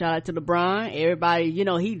think, shout out to LeBron, everybody, you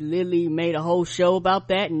know, he literally made a whole show about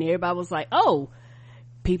that, and everybody was like, oh,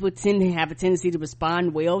 people tend to have a tendency to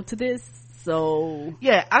respond well to this. So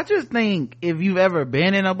yeah, I just think if you've ever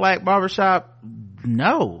been in a black barbershop,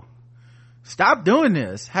 no, stop doing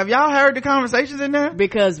this. Have y'all heard the conversations in there?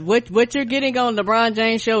 Because what you're getting on LeBron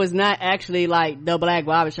James show is not actually like the black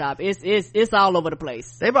barbershop. It's all over the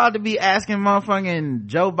place. They about to be asking motherfucking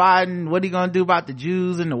Joe Biden what he gonna do about the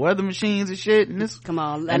Jews and the weather machines and shit. And this, come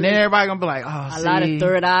on, and then everybody gonna be like, oh, a lot of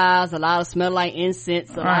third eyes, a lot of smell like incense,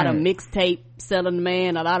 a lot of mixtape selling the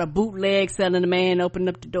man, a lot of bootleg selling the man, opening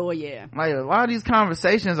up the door. Yeah, like a lot of these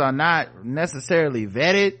conversations are not necessarily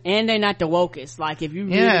vetted, and they're not the wokest. Like if you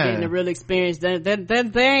really getting the real experience, they're not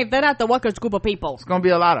the wokest group of people. It's gonna be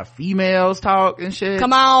a lot of females talk and shit.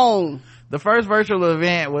 Come on. The first virtual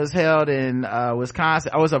event was held in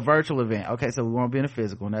Wisconsin. Oh, it's a virtual event. Okay, so we won't be in a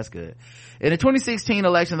physical, and that's good. In the 2016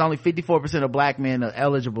 elections, only 54% of black men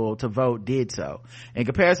eligible to vote did so, in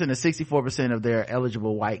comparison to 64% of their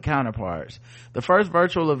eligible white counterparts. The first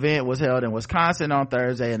virtual event was held in Wisconsin on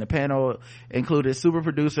Thursday, and the panel included super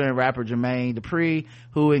producer and rapper Jermaine Dupri,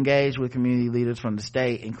 who engaged with community leaders from the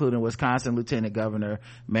state, including Wisconsin Lieutenant Governor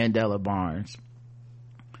Mandela Barnes.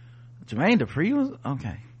 Jermaine Dupri was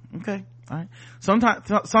okay. All right.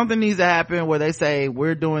 Something needs to happen where they say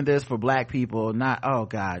we're doing this for black people, not, oh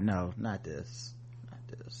God, no, not this.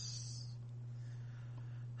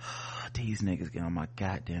 These niggas get on my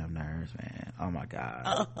goddamn nerves, man. Oh my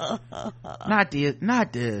God. Not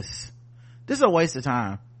this. This is a waste of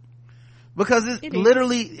time. Because it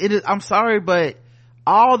is, I'm sorry, but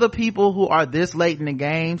all the people who are this late in the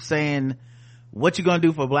game saying what you gonna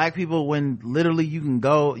do for black people, when literally you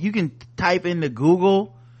can type into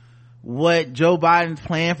Google what Joe Biden's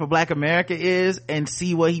plan for black America is and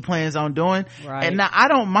see what he plans on doing. Right. And now I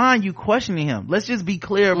don't mind you questioning him. Let's just be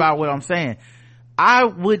clear about what I'm saying. I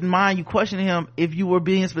wouldn't mind you questioning him if you were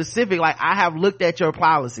being specific, like, I have looked at your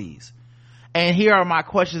policies and here are my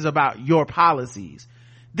questions about your policies.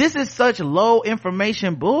 This is such low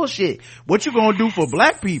information bullshit. What you gonna do for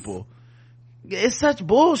black people? It's such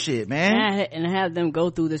bullshit, man. And have them go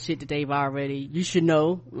through the shit that they've already, you should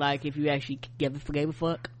know, like, if you actually gave a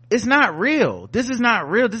fuck. It's not real. This is not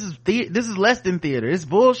real. This is less than theater. It's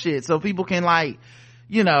bullshit. So people can, like,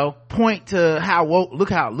 you know, point to how look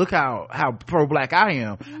how pro black I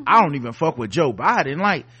am. Mm-hmm. I don't even fuck with Joe Biden.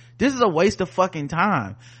 Like, this is a waste of fucking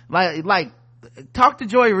time. Like talk to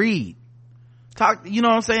Joy Reid. Talk, you know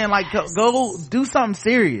what I'm saying? Like, go do something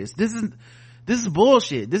serious. This is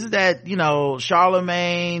bullshit. This is that,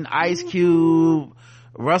 Charlemagne, Ice Cube,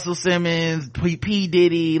 Russell Simmons, P.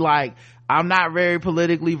 Diddy. Like, I'm not very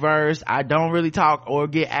politically versed. I don't really talk or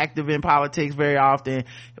get active in politics very often.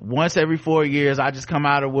 Once every 4 years, I just come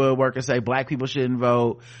out of woodwork and say black people shouldn't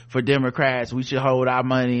vote for Democrats. We should hold our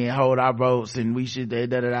money and hold our votes, and we should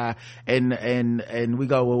and we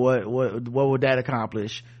go, well, what would that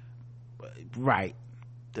accomplish? Right.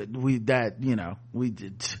 We did,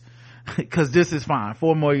 because this is fine.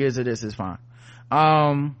 4 more years of this is fine.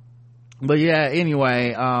 But yeah,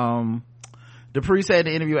 anyway, Dupree said in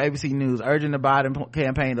the interview with ABC News, urging the Biden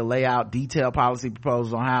campaign to lay out detailed policy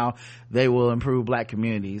proposals on how they will improve black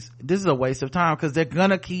communities. This is a waste of time because they're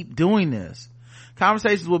gonna keep doing this.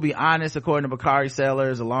 Conversations will be honest, according to Bakari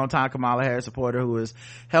Sellers, a longtime Kamala Harris supporter who is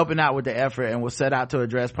helping out with the effort, and will set out to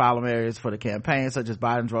address problem areas for the campaign, such as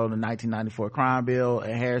Biden's role in the 1994 crime bill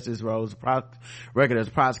and Harris's role as record as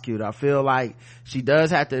a prosecutor. I feel like she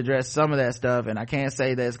does have to address some of that stuff, and I can't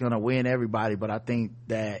say that it's going to win everybody, but I think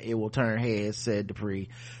that it will turn heads, said Dupree.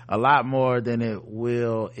 A lot more than it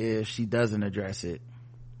will if she doesn't address it.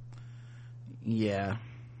 Yeah.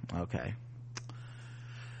 Okay.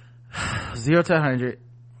 0 to 100.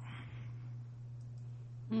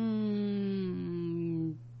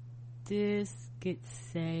 This could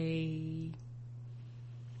say,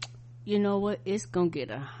 you know what, it's gonna get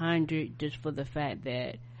 100 just for the fact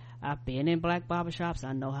that I've been in black barbershops.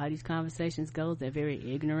 I know how these conversations go. They're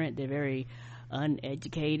very ignorant, they're very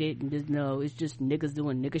uneducated, and it's just niggas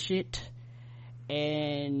doing nigga shit,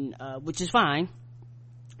 and which is fine,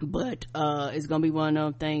 but it's gonna be one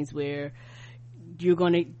of those things where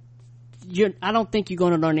I don't think you're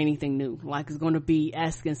going to learn anything new. Like, it's going to be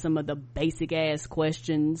asking some of the basic ass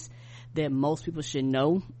questions that most people should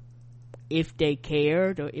know if they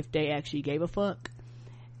cared or if they actually gave a fuck.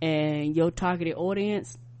 And your targeted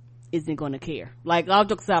audience isn't going to care. Like, I'll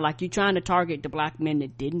just say, like, you're trying to target the black men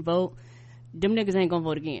that didn't vote. Them niggas ain't going to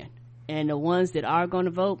vote again. And the ones that are going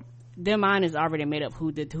to vote, their mind is already made up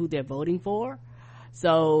who they're voting for.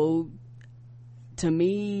 So, to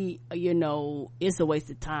me, it's a waste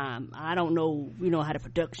of time. I don't know, how the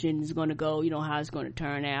production is going to go, how it's going to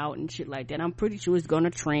turn out and shit like that. I'm pretty sure it's going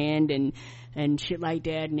to trend and shit like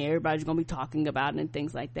that, and everybody's going to be talking about it and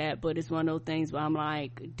things like that. But it's one of those things where I'm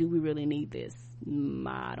like, do we really need this?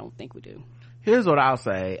 I don't think we do. Here's what I'll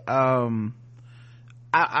say. I'm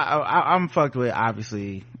fucked with,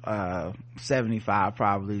 obviously, 75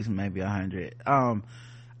 probably, maybe 100.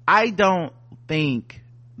 I don't think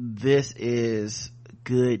this is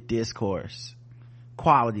good discourse,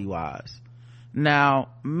 quality wise. Now,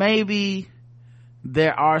 maybe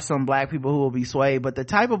there are some black people who will be swayed, but the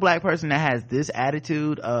type of black person that has this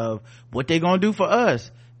attitude of what they gonna do for us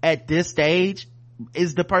at this stage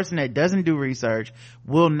is the person that doesn't do research,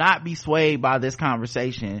 will not be swayed by this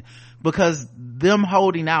conversation, because them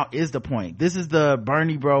holding out is the point. This is the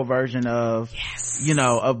Bernie bro version of,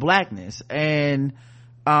 of blackness. And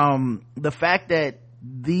the fact that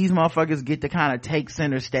these motherfuckers get to kind of take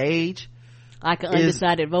center stage like an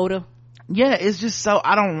undecided voter. Yeah, it's just so,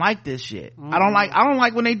 I don't like this shit. I don't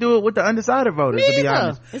like when they do it with the undecided voters, to be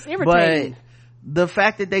honest. It's irritating. But the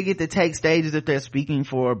fact that they get to take stages if they're speaking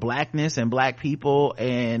for blackness and black people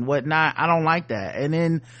and whatnot, I don't like that. And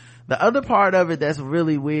then the other part of it that's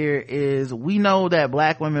really weird is, we know that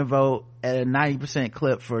black women vote at a 90%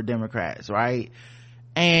 clip for Democrats, right?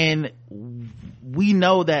 And we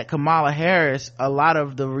know that Kamala Harris, a lot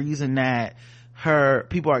of the reason that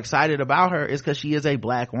people are excited about her is because she is a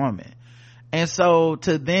black woman. And so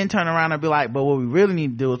to then turn around and be like, but what we really need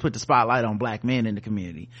to do is put the spotlight on black men in the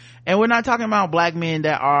community. And we're not talking about black men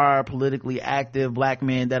that are politically active, black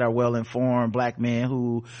men that are well informed, black men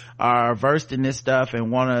who are versed in this stuff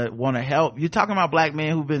and want to help. You're talking about black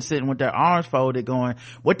men who've been sitting with their arms folded going,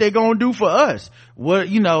 what they gonna do for us? What,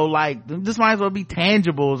 this might as well be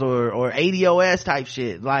tangibles or ADOS type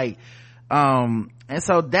shit. Like, and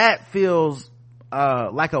so that feels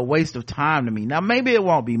like a waste of time to me. Now maybe it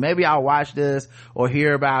won't be. Maybe I'll watch this or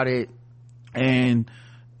hear about it and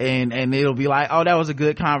it'll be like, oh, that was a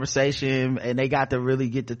good conversation and they got to really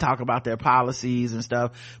get to talk about their policies and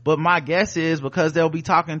stuff. But my guess is, because they'll be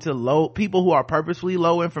talking to people who are purposefully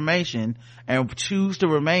low information and choose to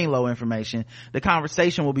remain low information, the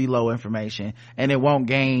conversation will be low information and it won't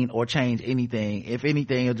gain or change anything. If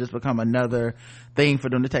anything, it'll just become another thing for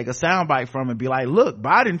them to take a soundbite from and be like, look,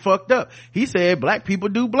 Biden fucked up. He said black people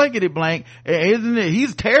do blankety blank, isn't it?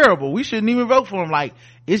 He's terrible. We shouldn't even vote for him. Like,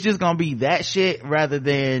 it's just gonna be that shit rather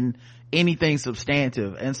than anything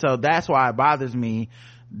substantive. And so that's why it bothers me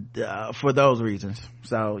for those reasons.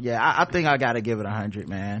 So yeah, I think I gotta give it 100,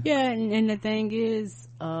 man. Yeah, and the thing is,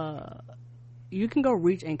 you can go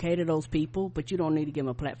reach and cater those people, but you don't need to give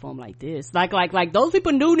them a platform like this. Like those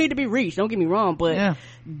people do need to be reached, don't get me wrong, but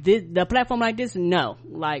the platform like this, no,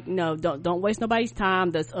 don't waste nobody's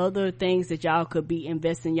time. There's other things that y'all could be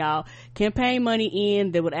investing y'all campaign money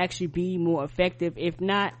in that would actually be more effective. If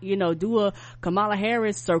not, do a Kamala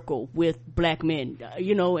Harris circle with black men,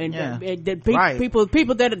 people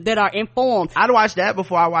that are informed. I'd watch that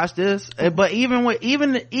before I watch this, but even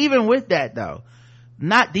with that though,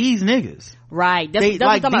 not these niggas. Right. These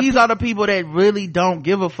are the people that really don't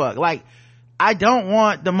give a fuck. Like, I don't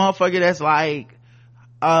want the motherfucker that's like,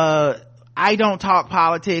 I don't talk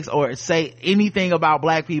politics or say anything about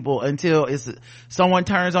black people until someone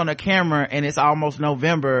turns on a camera and it's almost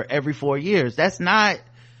November every 4 years. That's to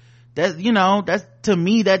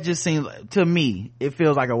me, that just seems, to me, it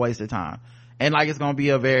feels like a waste of time. And like it's gonna be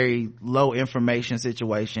a very low information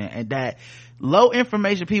situation, and that low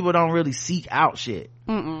information people don't really seek out shit.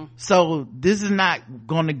 So this is not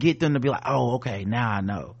gonna get them to be like, oh, okay, now I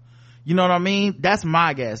know. You know what I mean? That's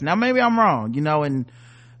my guess. Now maybe I'm wrong, and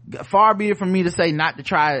far be it from me to say not to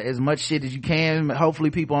try as much shit as you can.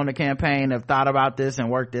 Hopefully people on the campaign have thought about this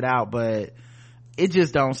and worked it out, but it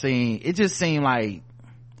just seemed like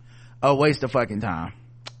a waste of fucking time.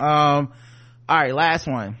 All right, last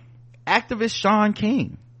one. Activist Sean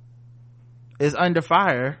King is under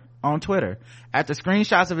fire on Twitter after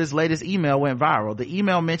screenshots of his latest email went viral. The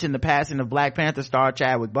email mentioned the passing of Black Panther star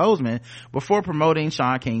Chadwick Boseman before promoting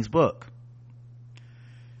Sean King's book.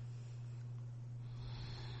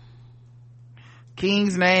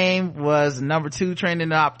 King's name was number 2 trending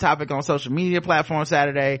topic on social media platforms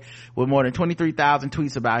Saturday, with more than 23,000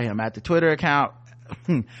 tweets about him. At the Twitter account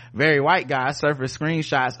Very White Guy surfaced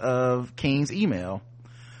screenshots of King's email.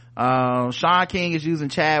 Sean King is using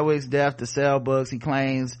Chadwick's death to sell books. He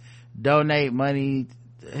claims don't make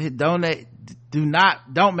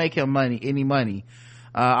him any money.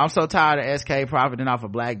 I'm so tired of SK profiting off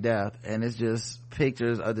of Black death. And it's just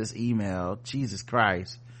pictures of this email. Jesus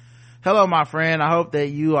Christ. Hello, my friend. I hope that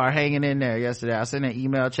you are hanging in there. Yesterday I sent an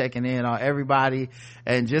email checking in on everybody,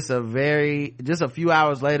 and just a few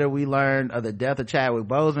hours later we learned of the death of Chadwick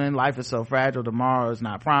Boseman. Life is so fragile, tomorrow is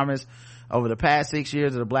not promised. Over the past 6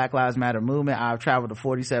 years of the Black Lives Matter movement, I've traveled to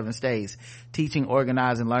 47 states, teaching,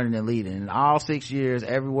 organizing, learning, and leading. In all 6 years,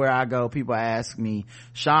 everywhere I go, people ask me,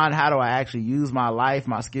 Sean, how do I actually use my life,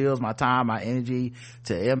 my skills, my time, my energy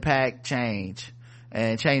to impact change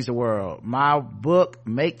and change the world? My book,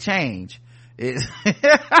 Make Change, is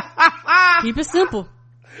keep it simple,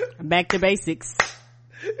 back to basics.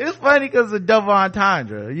 It's funny because it's a double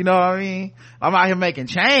entendre, you know what I mean? I'm out here making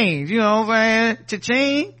change, you know what I'm saying?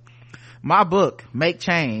 Cha-ching. My book, Make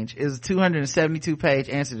Change, is a 272-page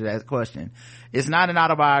answer to that question. It's not an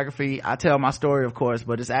autobiography. I tell my story, of course,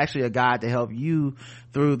 but it's actually a guide to help you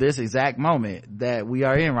through this exact moment that we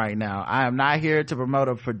are in right now. I am not here to promote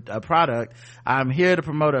a product. I'm here to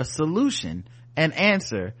promote a solution, an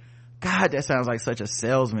answer. God, that sounds like such a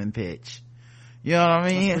salesman pitch. You know what I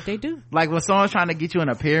mean? That's what they do. Like when someone's trying to get you in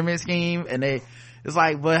a pyramid scheme and it's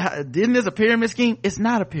like, but didn't this a pyramid scheme? It's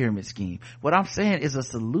not a pyramid scheme. What I'm saying is a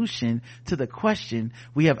solution to the question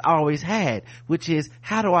we have always had, which is,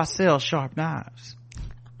 how do I sell sharp knives?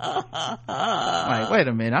 Like, wait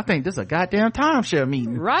a minute, I think this is a goddamn timeshare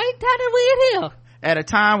meeting. Right? How did we in here? At a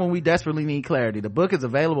time when we desperately need clarity. The book is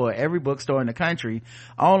available at every bookstore in the country,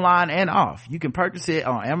 online and off. You can purchase it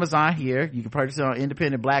on Amazon here. You can purchase it on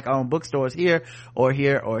independent Black-owned bookstores here, or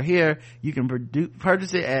here, or here. You can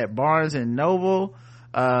purchase it at Barnes and Noble.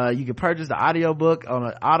 You can purchase the audiobook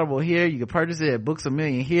on Audible here. You can purchase it at Books A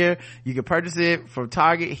Million here. You can purchase it from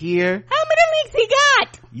Target here. How many links he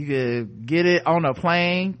got? You could get it on a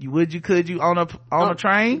plane. Could you on a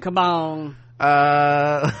train? Come on.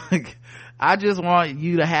 I just want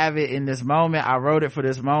you to have it in this moment. I wrote it for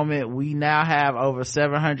this moment. We now have over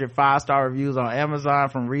 700 5-star reviews on Amazon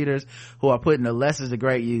from readers who are putting the lessons to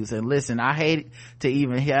great use. And listen, I hate to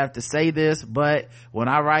even have to say this, but when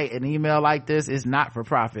I write an email like this, it's not for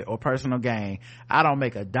profit or personal gain. I don't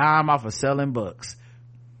make a dime off of selling books.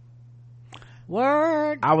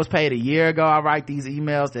 Word. I was paid a year ago. I write these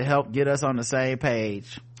emails to help get us on the same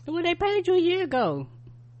page. Well, they paid you a year ago.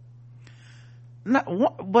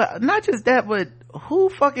 But not just that, but who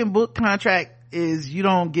fucking book contract is you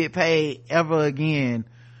don't get paid ever again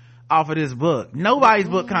off of this book? Nobody's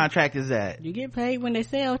book contract is that. You get paid when they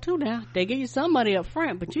sell too now. They give you some money up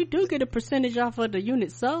front, but you do get a percentage off of the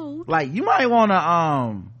unit sold. Like, you might want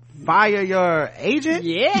to fire your agent.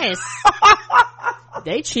 Yes.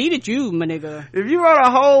 They cheated you, my nigga. If you wrote a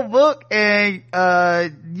whole book and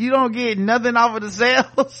you don't get nothing off of the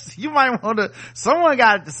sales, you might want to, somebody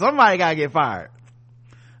gotta get fired.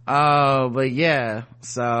 But yeah,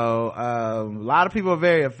 so a lot of people are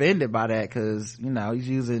very offended by that, because he's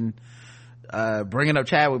using bringing up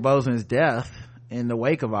Chadwick Boseman's death in the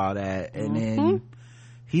wake of all that, and then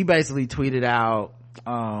he basically tweeted out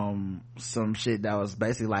some shit that was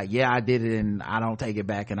basically like, yeah, I did it and I don't take it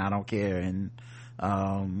back and I don't care, and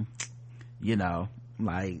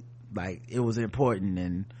like it was important,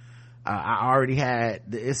 and I already had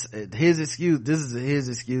his excuse. This is his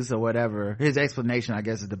excuse or whatever. His explanation, I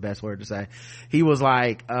guess, is the best word to say. He was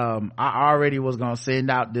like, I already was gonna send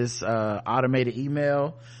out this automated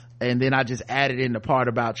email, and then I just added in the part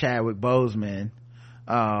about Chadwick Boseman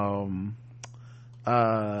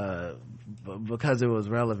because it was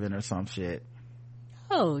relevant or some shit.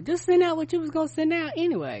 Oh, just send out what you was gonna send out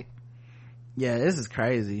anyway. Yeah, this is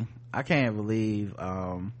crazy. I can't believe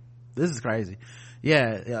this is crazy.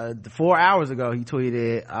 Yeah, 4 hours ago he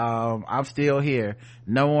tweeted, I'm still here.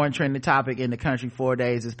 Number one trending topic in the country 4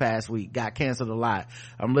 days this past week. Got canceled a lot.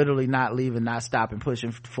 I'm literally not leaving, not stopping,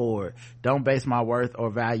 pushing forward. Don't base my worth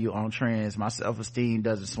or value on trends. My self-esteem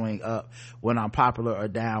doesn't swing up when I'm popular or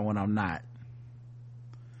down when I'm not.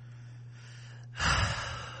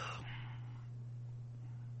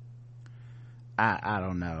 I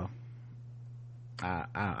don't know.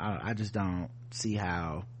 I just don't see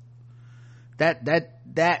how that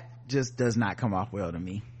just does not come off well to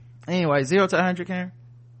me. Anyway, 0 to 100, Karen.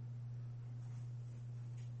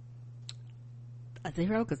 A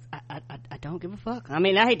 0, because I don't give a fuck. I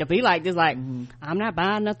mean, I hate to be like this, like, I'm not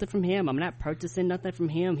buying nothing from him, I'm not purchasing nothing from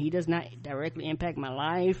him, he does not directly impact my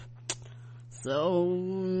life, so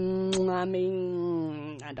I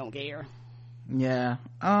mean, I don't care. Yeah.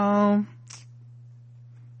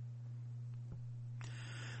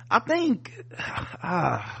 I think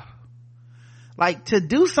like, to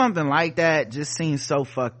do something like that just seems so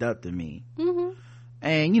fucked up to me.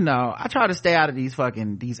 And I try to stay out of these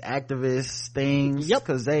activist things,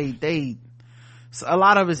 because they a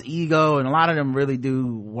lot of it's ego, and a lot of them really do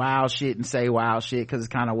wild shit and say wild shit because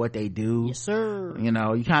it's kind of what they do. Yes, sir. You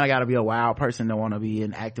kind of got to be a wild person to want to be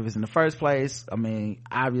an activist in the first place. I mean,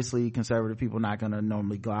 obviously conservative people not gonna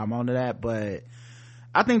normally glom onto that, but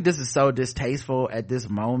I think this is so distasteful at this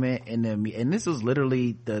moment, and this was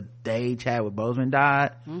literally the day Chadwick Boseman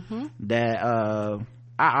died, that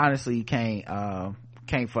I honestly can't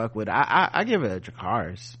fuck with it. I give it a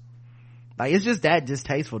Dracarys. Like, it's just that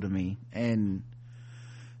distasteful to me. And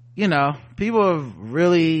people have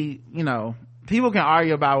really, people can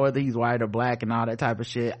argue about whether he's white or black and all that type of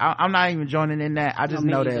shit. I'm not even joining in that. I just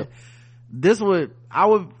know that I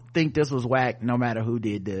would think this was whack no matter who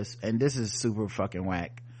did this, and this is super fucking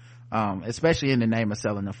whack, especially in the name of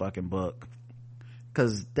selling a fucking book,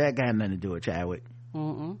 because that got nothing to do with Chadwick.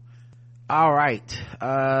 All right,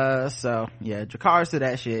 so yeah, Dracarys to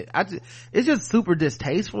that shit. It's just super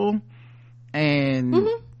distasteful, and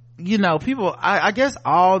people, I guess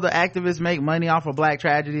all the activists make money off of black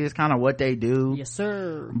tragedy is kind of what they do. Yes,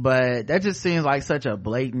 sir. But that just seems like such a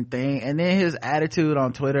blatant thing. And then his attitude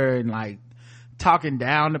on Twitter and like talking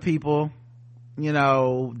down to people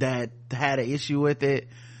that had an issue with it.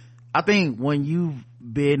 I think when you've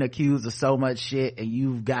been accused of so much shit and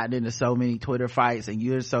you've gotten into so many Twitter fights and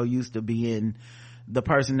you're so used to being the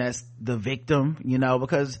person that's the victim,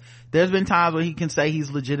 because there's been times where he can say he's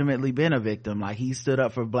legitimately been a victim, like he stood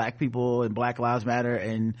up for black people and Black Lives Matter,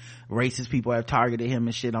 and racist people have targeted him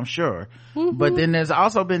and shit, I'm sure. But then there's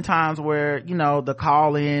also been times where the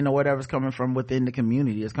call in or whatever's coming from within the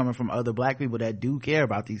community is coming from other black people that do care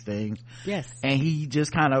about these things. Yes. And he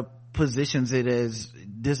just kind of positions it as,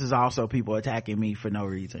 this is also people attacking me for no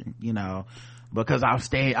reason, because I'm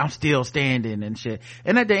still standing and shit.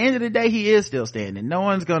 And at the end of the day, he is still standing. No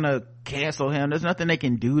one's gonna cancel him. There's nothing they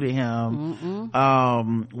can do to him.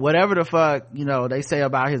 Whatever the fuck, they say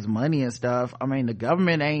about his money and stuff. I mean, the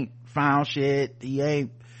government ain't found shit. He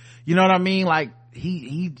ain't, you know what I mean? Like,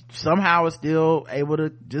 he somehow is still able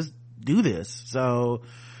to just do this. So,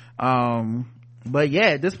 but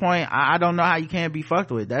yeah, at this point, I don't know how you can't be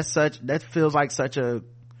fucked with. That feels like such a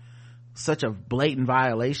blatant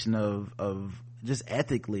violation of just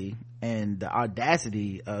ethically, and the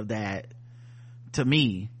audacity of that to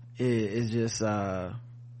me is just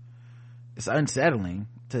it's unsettling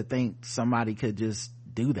to think somebody could just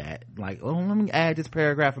do that. Like, oh, let me add this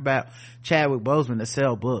paragraph about Chadwick Boseman to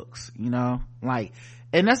sell books, like.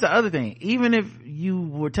 And that's the other thing, even if you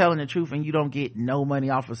were telling the truth and you don't get no money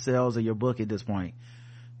off of sales of your book at this point,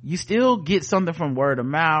 you still get something from word of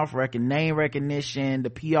mouth, name recognition, the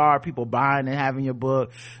PR, people buying and having your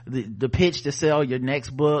book. The pitch to sell your next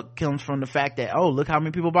book comes from the fact that, oh, look how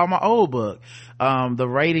many people bought my old book. The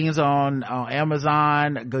ratings on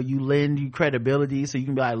Amazon you lend you credibility, so you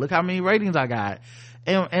can be like, look how many ratings I got.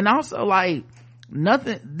 And also, like,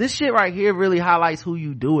 this shit right here really highlights who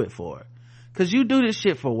you do it for. Cause you do this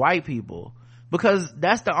shit for white people. Because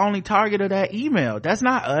that's the only target of that email. That's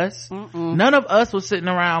not us. None of us was sitting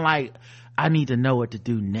around like, I need to know what to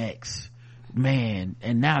do next. Man,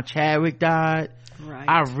 and now Chadwick died. Right.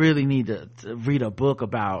 I really need to read a book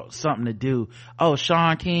about something to do. Oh,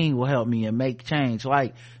 Sean King will help me and make change.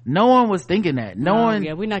 Like, no one was thinking that. No one.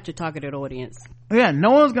 Yeah, we're not your targeted audience. Yeah,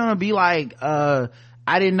 no one's gonna be like,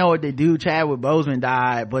 I didn't know what to do. Chadwick Boseman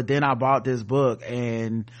died, but then I bought this book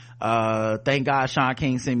and thank God Sean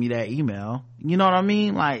King sent me that email. You know what I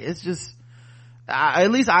mean? Like, it's just,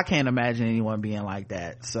 at least I can't imagine anyone being like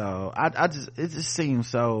that. So it just seems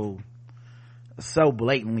so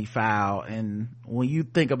blatantly foul. And when you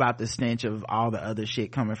think about the stench of all the other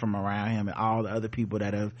shit coming from around him and all the other people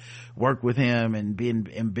that have worked with him and been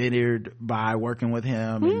embittered by working with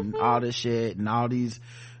him and all this shit and all these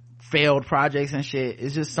failed projects and shit,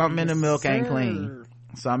 it's just something in the milk ain't clean.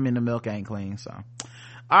 Something in the milk ain't clean. So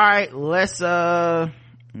all right, let's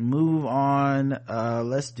move on.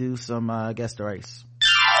 Let's do some guess the race.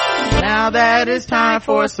 Now that it's time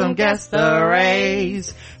for some guess the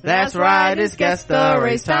race. That's right, it's guess the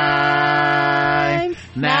race time.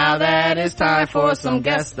 Now that it's time for some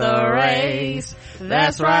guess the race.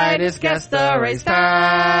 That's right, it's guess the race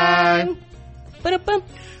time. Ba-da-bum.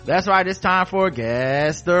 That's right, it's time for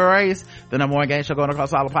Guess the Race, the number one game show going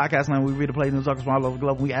across all the podcast land. We read the plays news articles from all over the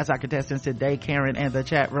globe. We ask our contestants today, Karen and the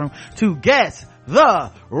chat room, to guess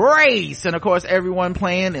the race. And of course, everyone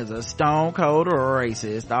playing is a stone cold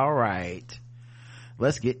racist. All right,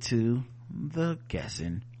 let's get to the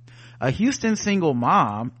guessing. A Houston single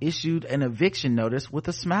mom issued an eviction notice with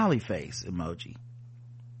a smiley face emoji.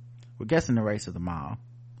 We're guessing the race of the mom.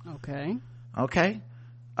 Okay.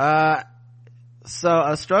 So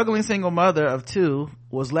a struggling single mother of two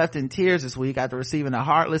was left in tears this week after receiving a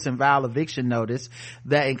heartless and vile eviction notice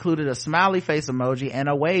that included a smiley face emoji and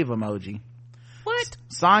a wave emoji. What?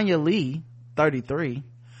 Sonia Lee, 33,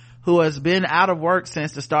 who has been out of work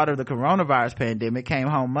since the start of the coronavirus pandemic, came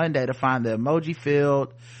home Monday to find the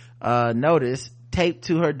emoji-filled notice taped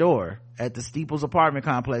to her door at the Steeples apartment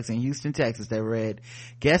complex in Houston, Texas that read,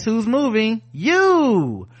 "Guess who's moving?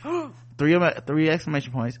 You!" Three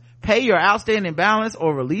exclamation points. Pay your outstanding balance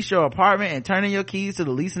or release your apartment and turn in your keys to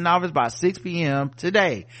the leasing office by 6 p.m.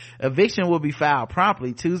 today. Eviction will be filed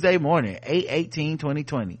promptly Tuesday morning,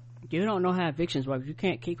 8/18/2020. You don't know how evictions work. You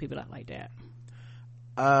can't kick people out like that.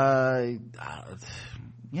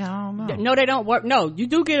 Yeah, I don't know. No, they don't work. No, you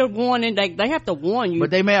do get a warning. They have to warn you.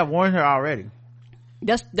 But they may have warned her already.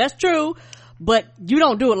 That's true, but you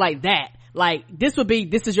don't do it like that. Like, this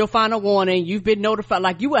is your final warning. You've been notified.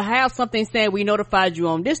 Like, you would have something saying, we notified you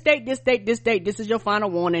on this date, this is your final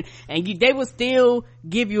warning. And they will still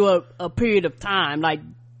give you a period of time. Like,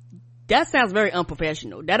 that sounds very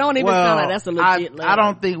unprofessional. That don't even sound like that's a legit letter. I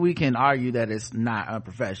don't think we can argue that it's not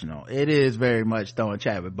unprofessional. It is very much throwing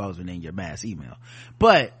Chadwick Boseman in your mass email.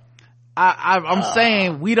 But I'm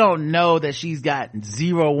saying we don't know that she's got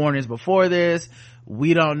zero warnings before this.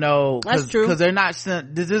 We don't know. That's true. Because they're not,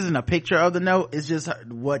 this isn't a picture of the note. It's just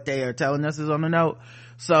what they are telling us is on the note.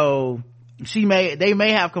 So they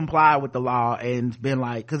may have complied with the law and been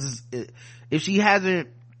like, cause if she hasn't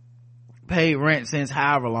paid rent since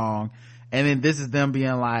however long, and then this is them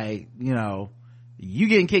being like, you know, you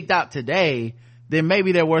getting kicked out today, then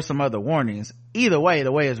maybe there were some other warnings. Either way,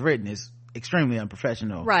 the way it's written is extremely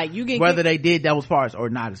unprofessional. Right. You get whether they did devil's parts or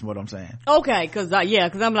not is what I'm saying. Okay. Cause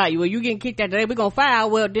I'm like, well, you getting kicked out today, we're gonna file.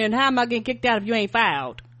 Well, then how am I getting kicked out if you ain't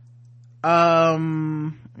filed?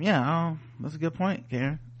 Yeah, that's a good point,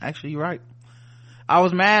 Karen. Actually, you're right. I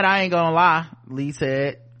was mad, I ain't gonna lie, Lee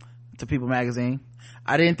said to People magazine.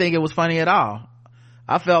 I didn't think it was funny at all.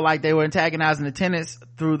 I felt like they were antagonizing the tenants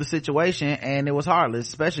through the situation, and it was heartless,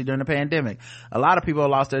 especially during the pandemic. A lot of people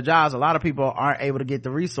lost their jobs. A lot of people aren't able to get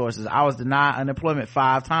the resources. I was denied unemployment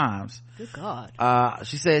 5 times. Good God.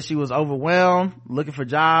 She said she was overwhelmed looking for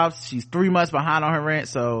jobs. She's 3 months behind on her rent,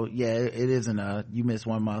 so yeah, it isn't you missed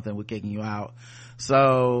 1 month and we're kicking you out.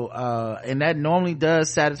 So and that normally does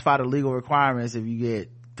satisfy the legal requirements if you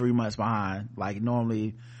get 3 months behind. Like,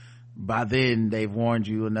 normally by then they've warned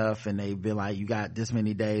you enough and they've been like, you got this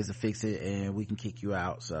many days to fix it and we can kick you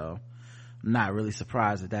out. So not really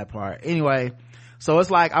surprised at that part. Anyway, so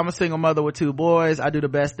it's like, I'm a single mother with 2 boys. I do the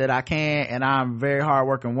best that I can, and I'm a very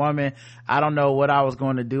hardworking woman. I don't know what I was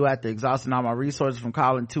going to do after exhausting all my resources from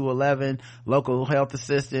calling 211 local health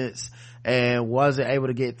assistance and wasn't able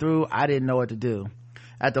to get through. I didn't know what to do.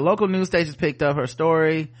 At the local news stations picked up her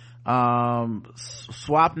story. Swapnil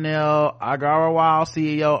Agarwal,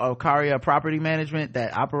 CEO of Karya Property Management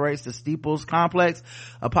that operates the Steeples complex,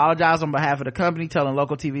 apologized on behalf of the company, telling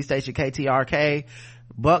local TV station KTRK,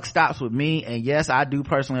 buck stops with me, and yes, I do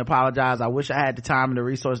personally apologize. I wish I had the time and the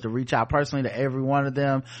resource to reach out personally to every one of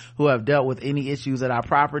them who have dealt with any issues at our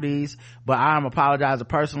properties, but I'm apologizing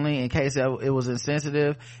personally in case it was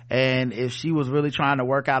insensitive, and if she was really trying to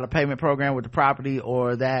work out a payment program with the property,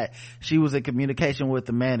 or that she was in communication with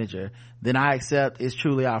the manager, then I accept it's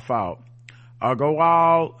truly our fault.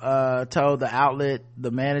 Agarwal told the outlet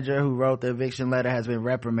the manager who wrote the eviction letter has been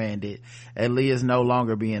reprimanded and Lee is no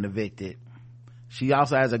longer being evicted. She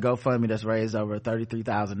also has a GoFundMe that's raised over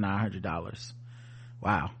 $33,900.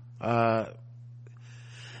 Wow.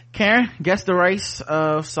 Karen, guess the race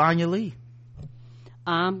of Sonya Lee.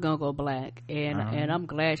 I'm gonna go black, and I'm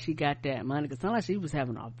glad she got that money, because sounded like she was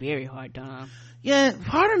having a very hard time. Yeah,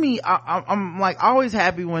 part of me, I'm like always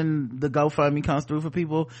happy when the GoFundMe comes through for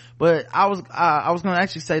people, but I was gonna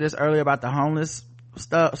actually say this earlier about the homeless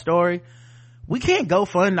story. We can't go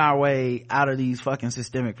fund our way out of these fucking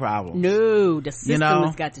systemic problems. No, the system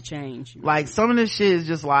has got to change. Like, some of this shit is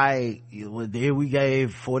just like, well, there we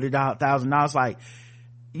gave $40,000, like,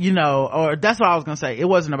 or that's what I was gonna say. It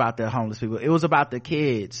wasn't about the homeless people. It was about the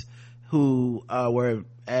kids who were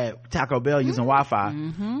at Taco Bell using Wi-Fi.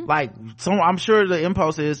 Mm-hmm. Like, I'm sure the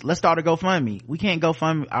impulse is, let's start a GoFundMe. We can't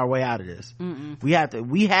GoFundMe our way out of this. Mm-mm.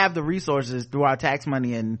 We have the resources through our tax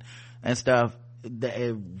money and stuff.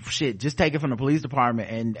 Just take it from the police department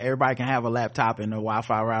and everybody can have a laptop and a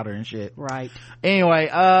Wi-Fi router and shit. Right. Anyway,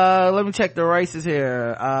 let me check the races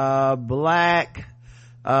here. Black.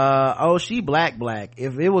 She black.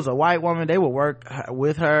 If it was a white woman, they would work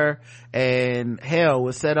with her, and hell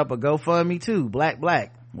would set up a GoFundMe too. Black.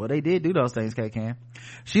 Well, they did do those things, K-Can.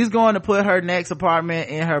 She's going to put her next apartment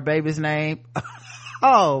in her baby's name.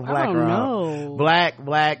 Oh, Black. Oh, no.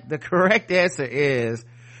 Black. The correct answer is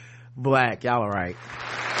black. Y'all are right.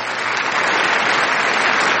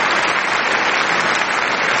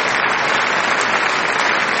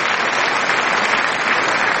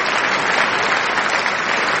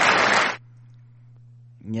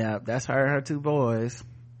 Yeah, that's her and her 2 boys.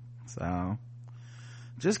 So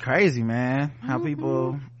just crazy, man. How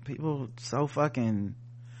people so fucking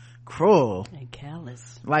cruel and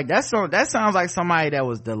callous. Like, that sounds like somebody that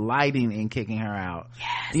was delighting in kicking her out.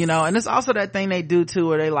 Yes. And it's also that thing they do too,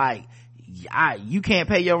 where they like, you can't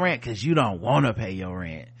pay your rent because you don't want to pay your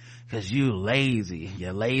rent because you're lazy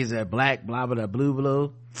black, blah blah blah,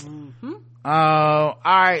 blue. Mm-hmm. All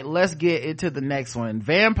right, let's get into the next one.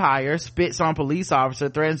 Vampire spits on police officer,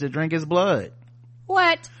 threatens to drink his blood.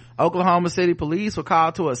 What? Oklahoma City police were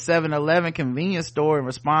called to a 7-Eleven convenience store in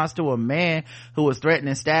response to a man who was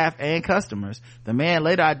threatening staff and customers. The man,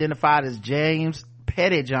 later identified as James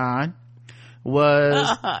Pettyjohn,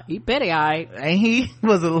 was he petty, eyed, and he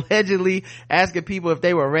was allegedly asking people if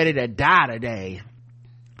they were ready to die today.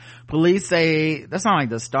 Police say that sounds like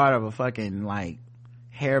the start of a fucking like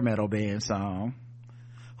hair metal band song.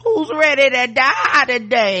 Who's ready to die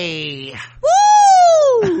today?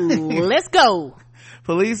 Woo! Let's go.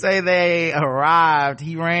 Police say they arrived.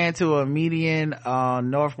 He ran to a median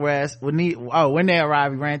on Northwest. When they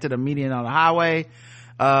arrived, he ran to the median on the highway.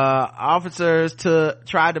 Officers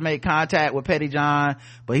tried to make contact with Pettyjohn,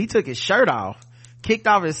 but he took his shirt off, kicked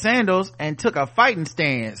off his sandals, and took a fighting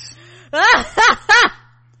stance.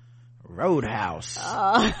 Roadhouse.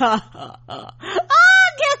 I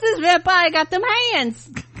guess this vampire got them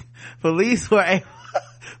hands. Police were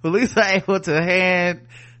able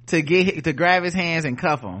to grab his hands and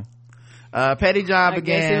cuff him. Pettyjohn began. I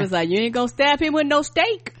guess it was like, you ain't gonna stab him with no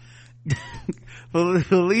steak.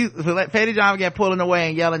 Pettyjohn began pulling away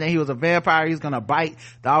and yelling that he was a vampire. He was gonna bite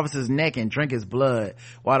the officer's neck and drink his blood.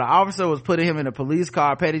 While the officer was putting him in a police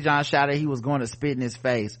car, Pettyjohn shouted he was going to spit in his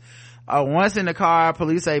face. Once in the car,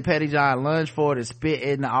 police say Pettyjohn lunged forward and spit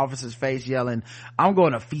in the officer's face, yelling, "I'm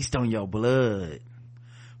going to feast on your blood."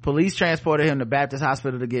 Police transported him to Baptist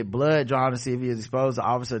Hospital to get blood drawn to see if he has exposed the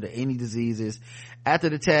officer to any diseases. After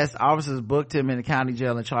the test, officers booked him in the county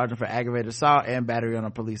jail and charged him for aggravated assault and battery on a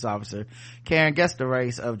police officer. Karen, guess the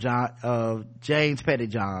race of James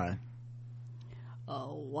Pettyjohn.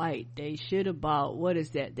 White. They should have bought, what is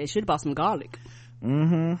that? They should have bought some garlic.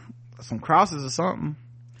 Some crosses or something.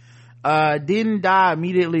 Didn't die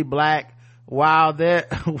immediately black, while they're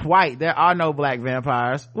white, there are no black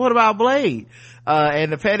vampires. What about Blade?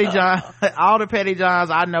 And the Petty John, all the Petty Johns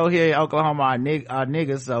I know here in Oklahoma are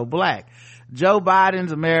niggas, so black. Joe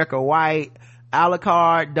Biden's America white.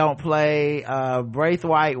 Alucard don't play.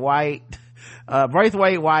 Braithwaite white.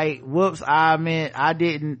 Braithwaite white. Whoops, I meant I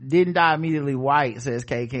didn't die immediately white, says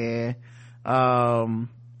K-Can.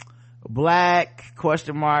 Black,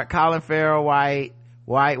 question mark. Colin Farrell white.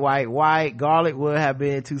 White. Garlic would have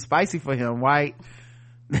been too spicy for him, white.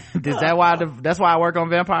 That's why I work on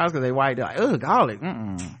vampires, because they white. They're like, ugh, garlic.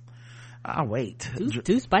 I'll wait.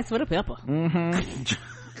 Too spicy for the pepper.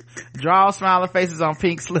 Draw smiling faces on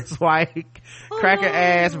pink slips white. Cracker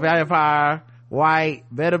ass vampire white.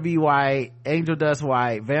 Better be white. Angel dust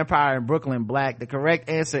white. Vampire in Brooklyn black. The correct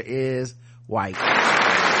answer is white.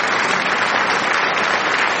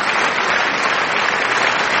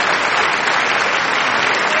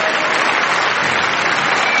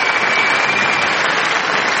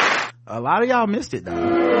 A lot of y'all missed it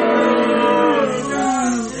though.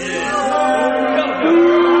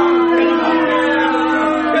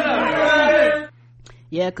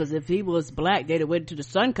 Yeah, because if he was black, they'd have waited till the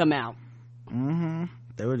sun come out.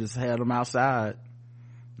 They would just held him outside.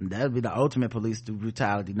 That'd be the ultimate police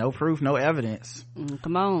brutality. No proof, no evidence.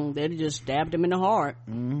 Come on, they'd have just stabbed him in the heart.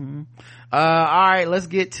 All right, let's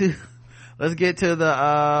get to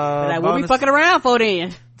the what we fucking around for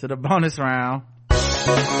then? To the bonus round.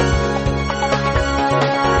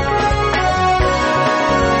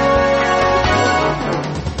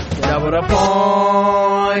 Double the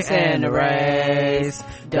points and the race.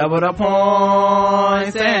 Double the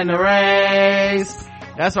points and the race.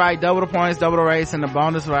 That's right, double the points, double the race in the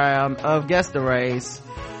bonus round of Guess the Race.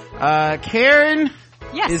 Karen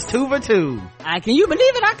is 2 for 2. Can you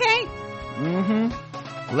believe it? I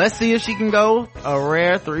can't. Let's see if she can go a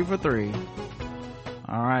rare 3 for 3.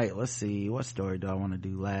 All right, let's see. What story do I want to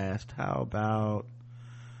do last? How about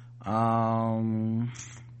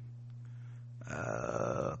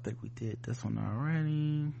I think we did this one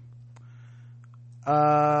already.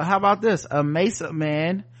 How about this? A Mesa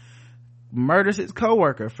man murders his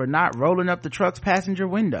coworker for not rolling up the truck's passenger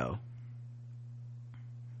window.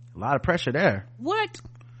 A lot of pressure there. What?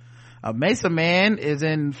 A Mesa man is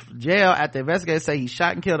in jail after investigators say he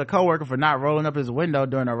shot and killed a coworker for not rolling up his window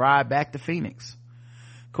during a ride back to Phoenix.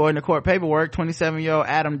 According to court paperwork, 27-year-old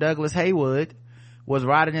Adam Douglas Haywood was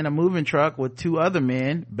riding in a moving truck with 2 other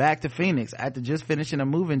men back to Phoenix after just finishing a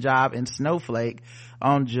moving job in Snowflake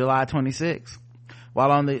on July 26.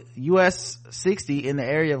 While on the US 60 in the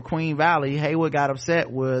area of Queen Valley, Haywood got upset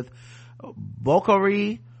with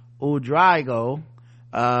Bokori Udraigo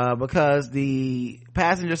because the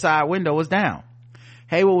passenger side window was down.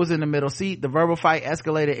 Haywood was in the middle seat. The verbal fight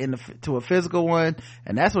escalated to a physical one,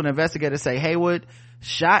 and that's when investigators say Haywood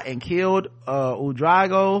shot and killed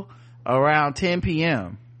Udraigo around 10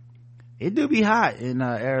 p.m. It do be hot in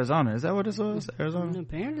Arizona. Is that what this was? Arizona?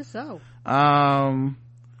 Apparently so.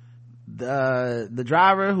 The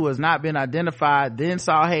driver, who has not been identified, then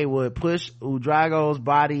saw Haywood push Udraigo's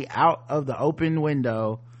body out of the open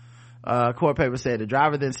window. Court paper said the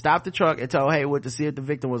driver then stopped the truck and told Haywood to see if the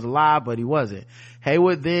victim was alive, but he wasn't.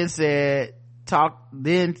 Haywood then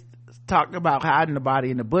talked about hiding the body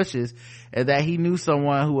in the bushes and that he knew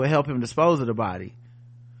someone who would help him dispose of the body.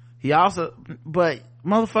 He also, but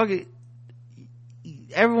motherfucker,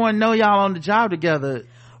 everyone know y'all on the job together.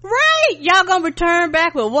 Right, y'all gonna return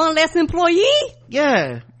back with one less employee?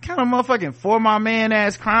 Yeah, kind of motherfucking for my man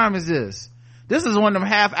ass crime is this? This is one of them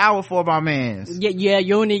half hour for my mans. Yeah,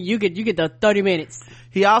 you get the 30 minutes.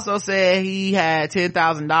 He also said he had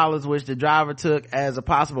 $10,000, which the driver took as a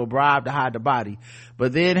possible bribe to hide the body.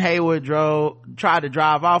 But then Haywood tried to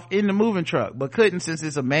drive off in the moving truck, but couldn't since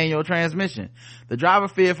it's a manual transmission. The driver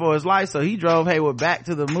feared for his life, so he drove Haywood back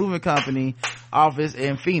to the moving company office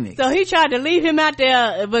in Phoenix. So he tried to leave him out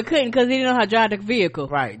there, but couldn't because he didn't know how to drive the vehicle.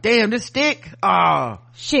 Right. Damn, this stick. Oh.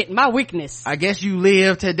 Shit, my weakness. I guess you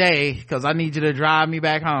live today because I need you to drive me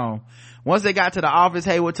back home. Once they got to the office,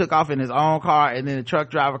 Haywood took off in his own car, and then the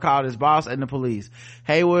truck driver called his boss and the police.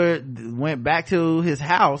 Haywood went back to his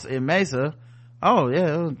house in Mesa. Oh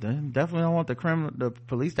yeah, definitely don't want the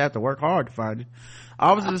police to have to work hard to find it.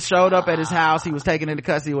 Officers showed up at his house. He was taken into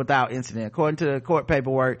custody without incident. According to the court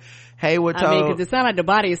paperwork, Haywood told... because it sounds like the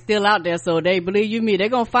body is still out there, so they believe you me. They're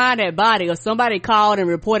gonna find that body, or somebody called and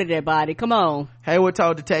reported that body. Come on. Haywood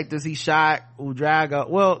told detectives he shot Udraigo.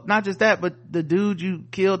 Well, not just that, but the dude you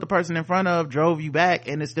killed the person in front of drove you back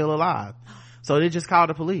and is still alive. So they just called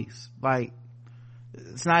the police. Like,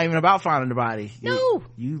 it's not even about finding the body. No.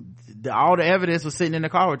 All the evidence was sitting in the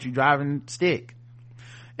car with you driving stick.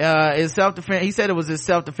 in self-defense. He said it was his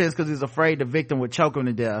self-defense because he was afraid the victim would choke him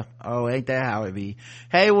to death. Oh, ain't that how it be?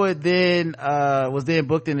 Haywood then was then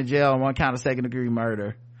booked into jail on one count of second-degree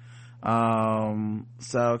murder.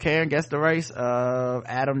 So Karen, guess the race of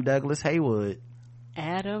Adam Douglas Haywood.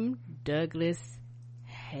 Adam Douglas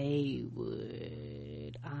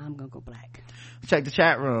Haywood. I'm gonna go black. Check the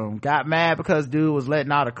chat room. Got mad because dude was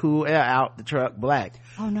letting all the cool air out the truck. Black.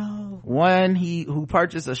 Oh no. One, who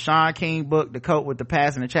purchased a Sean King book to cope with the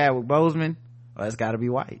passing of Chadwick Boseman. Oh, that's gotta be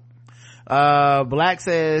white. Black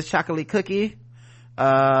says chocolate cookie.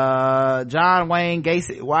 John Wayne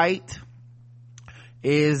Gacy, white.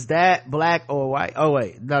 Is that black or white? Oh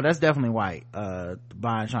wait, no, that's definitely white.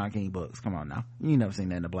 Buying Sean King books. Come on now. You never seen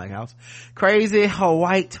that in the Black House. Crazy.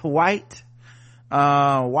 White. White.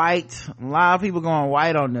 A lot of people going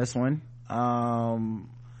white on this one.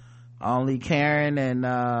 Only Karen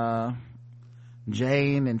and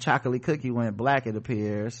Jane and Chocolate Cookie went black, it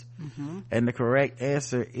appears. And the correct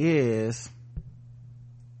answer is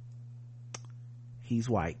he's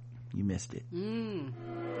white. You missed it.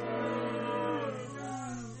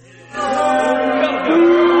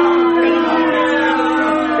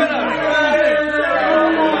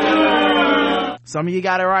 Some of you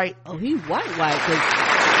got it right. Oh, he white, cause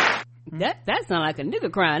that sound like a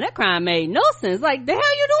nigga crime. That crime made no sense. Like, the hell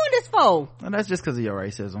you doing this for? And that's just because of your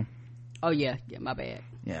racism. Oh yeah, my bad.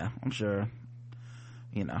 Yeah, I'm sure.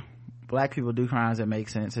 Black people do crimes that make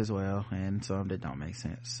sense as well, and some that don't make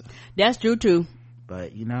sense. That's true too.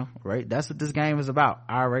 But right, that's what this game is about,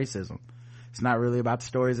 our racism. It's not really about the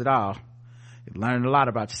stories at all. You've learned a lot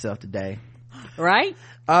about yourself today, right?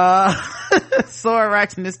 Sword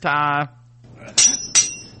action this time.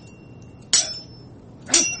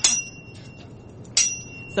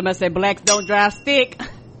 Somebody say blacks don't drive stick.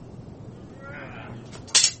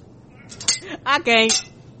 I can't.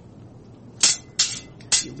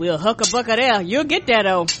 We'll huck a bucket there. You'll get that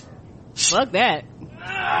though. Fuck that.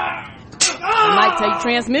 I might take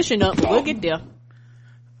transmission up. We'll get there.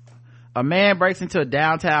 A man breaks into a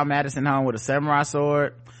downtown Madison home with a samurai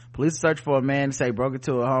sword. Police search for a man say broke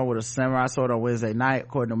into a home with a samurai sword on Wednesday night.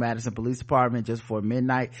 According to Madison Police Department, just before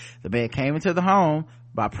midnight, the man came into the home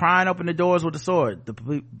by prying open the doors with the sword. The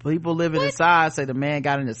people living inside say the man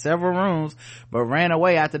got into several rooms but ran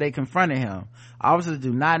away after they confronted him. Officers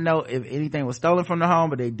do not know if anything was stolen from the home,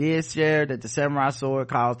 but they did share that the samurai sword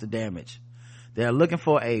caused the damage. They're looking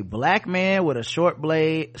for a black man with a short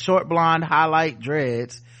blonde highlight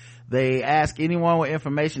dreads. They ask anyone with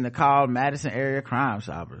information to call Madison area Crime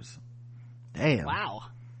Stoppers. Damn. Wow.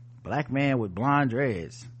 Black man with blonde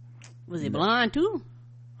dreads. Was he blind too?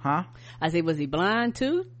 Huh? I said, was he blind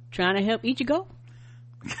too? Trying to help Ichigo?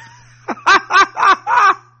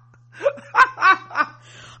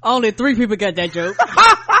 Only 3 people got that joke.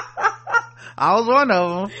 I was one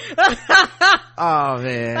of them. Oh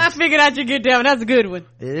man. I figured out you get that one. That's a good one.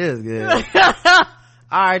 It is good. All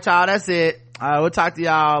right, y'all. That's it. We'll talk to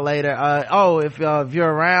y'all later. If you're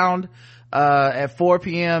around, at 4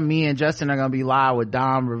 p.m., me and Justin are going to be live with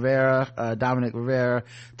Dominic Rivera,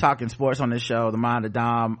 talking sports on this show, The Mind of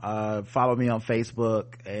Dom. Follow me on Facebook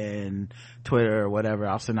and Twitter or whatever.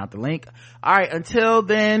 I'll send out the link. All right. Until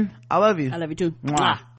then, I love you. I love you too. Mwah.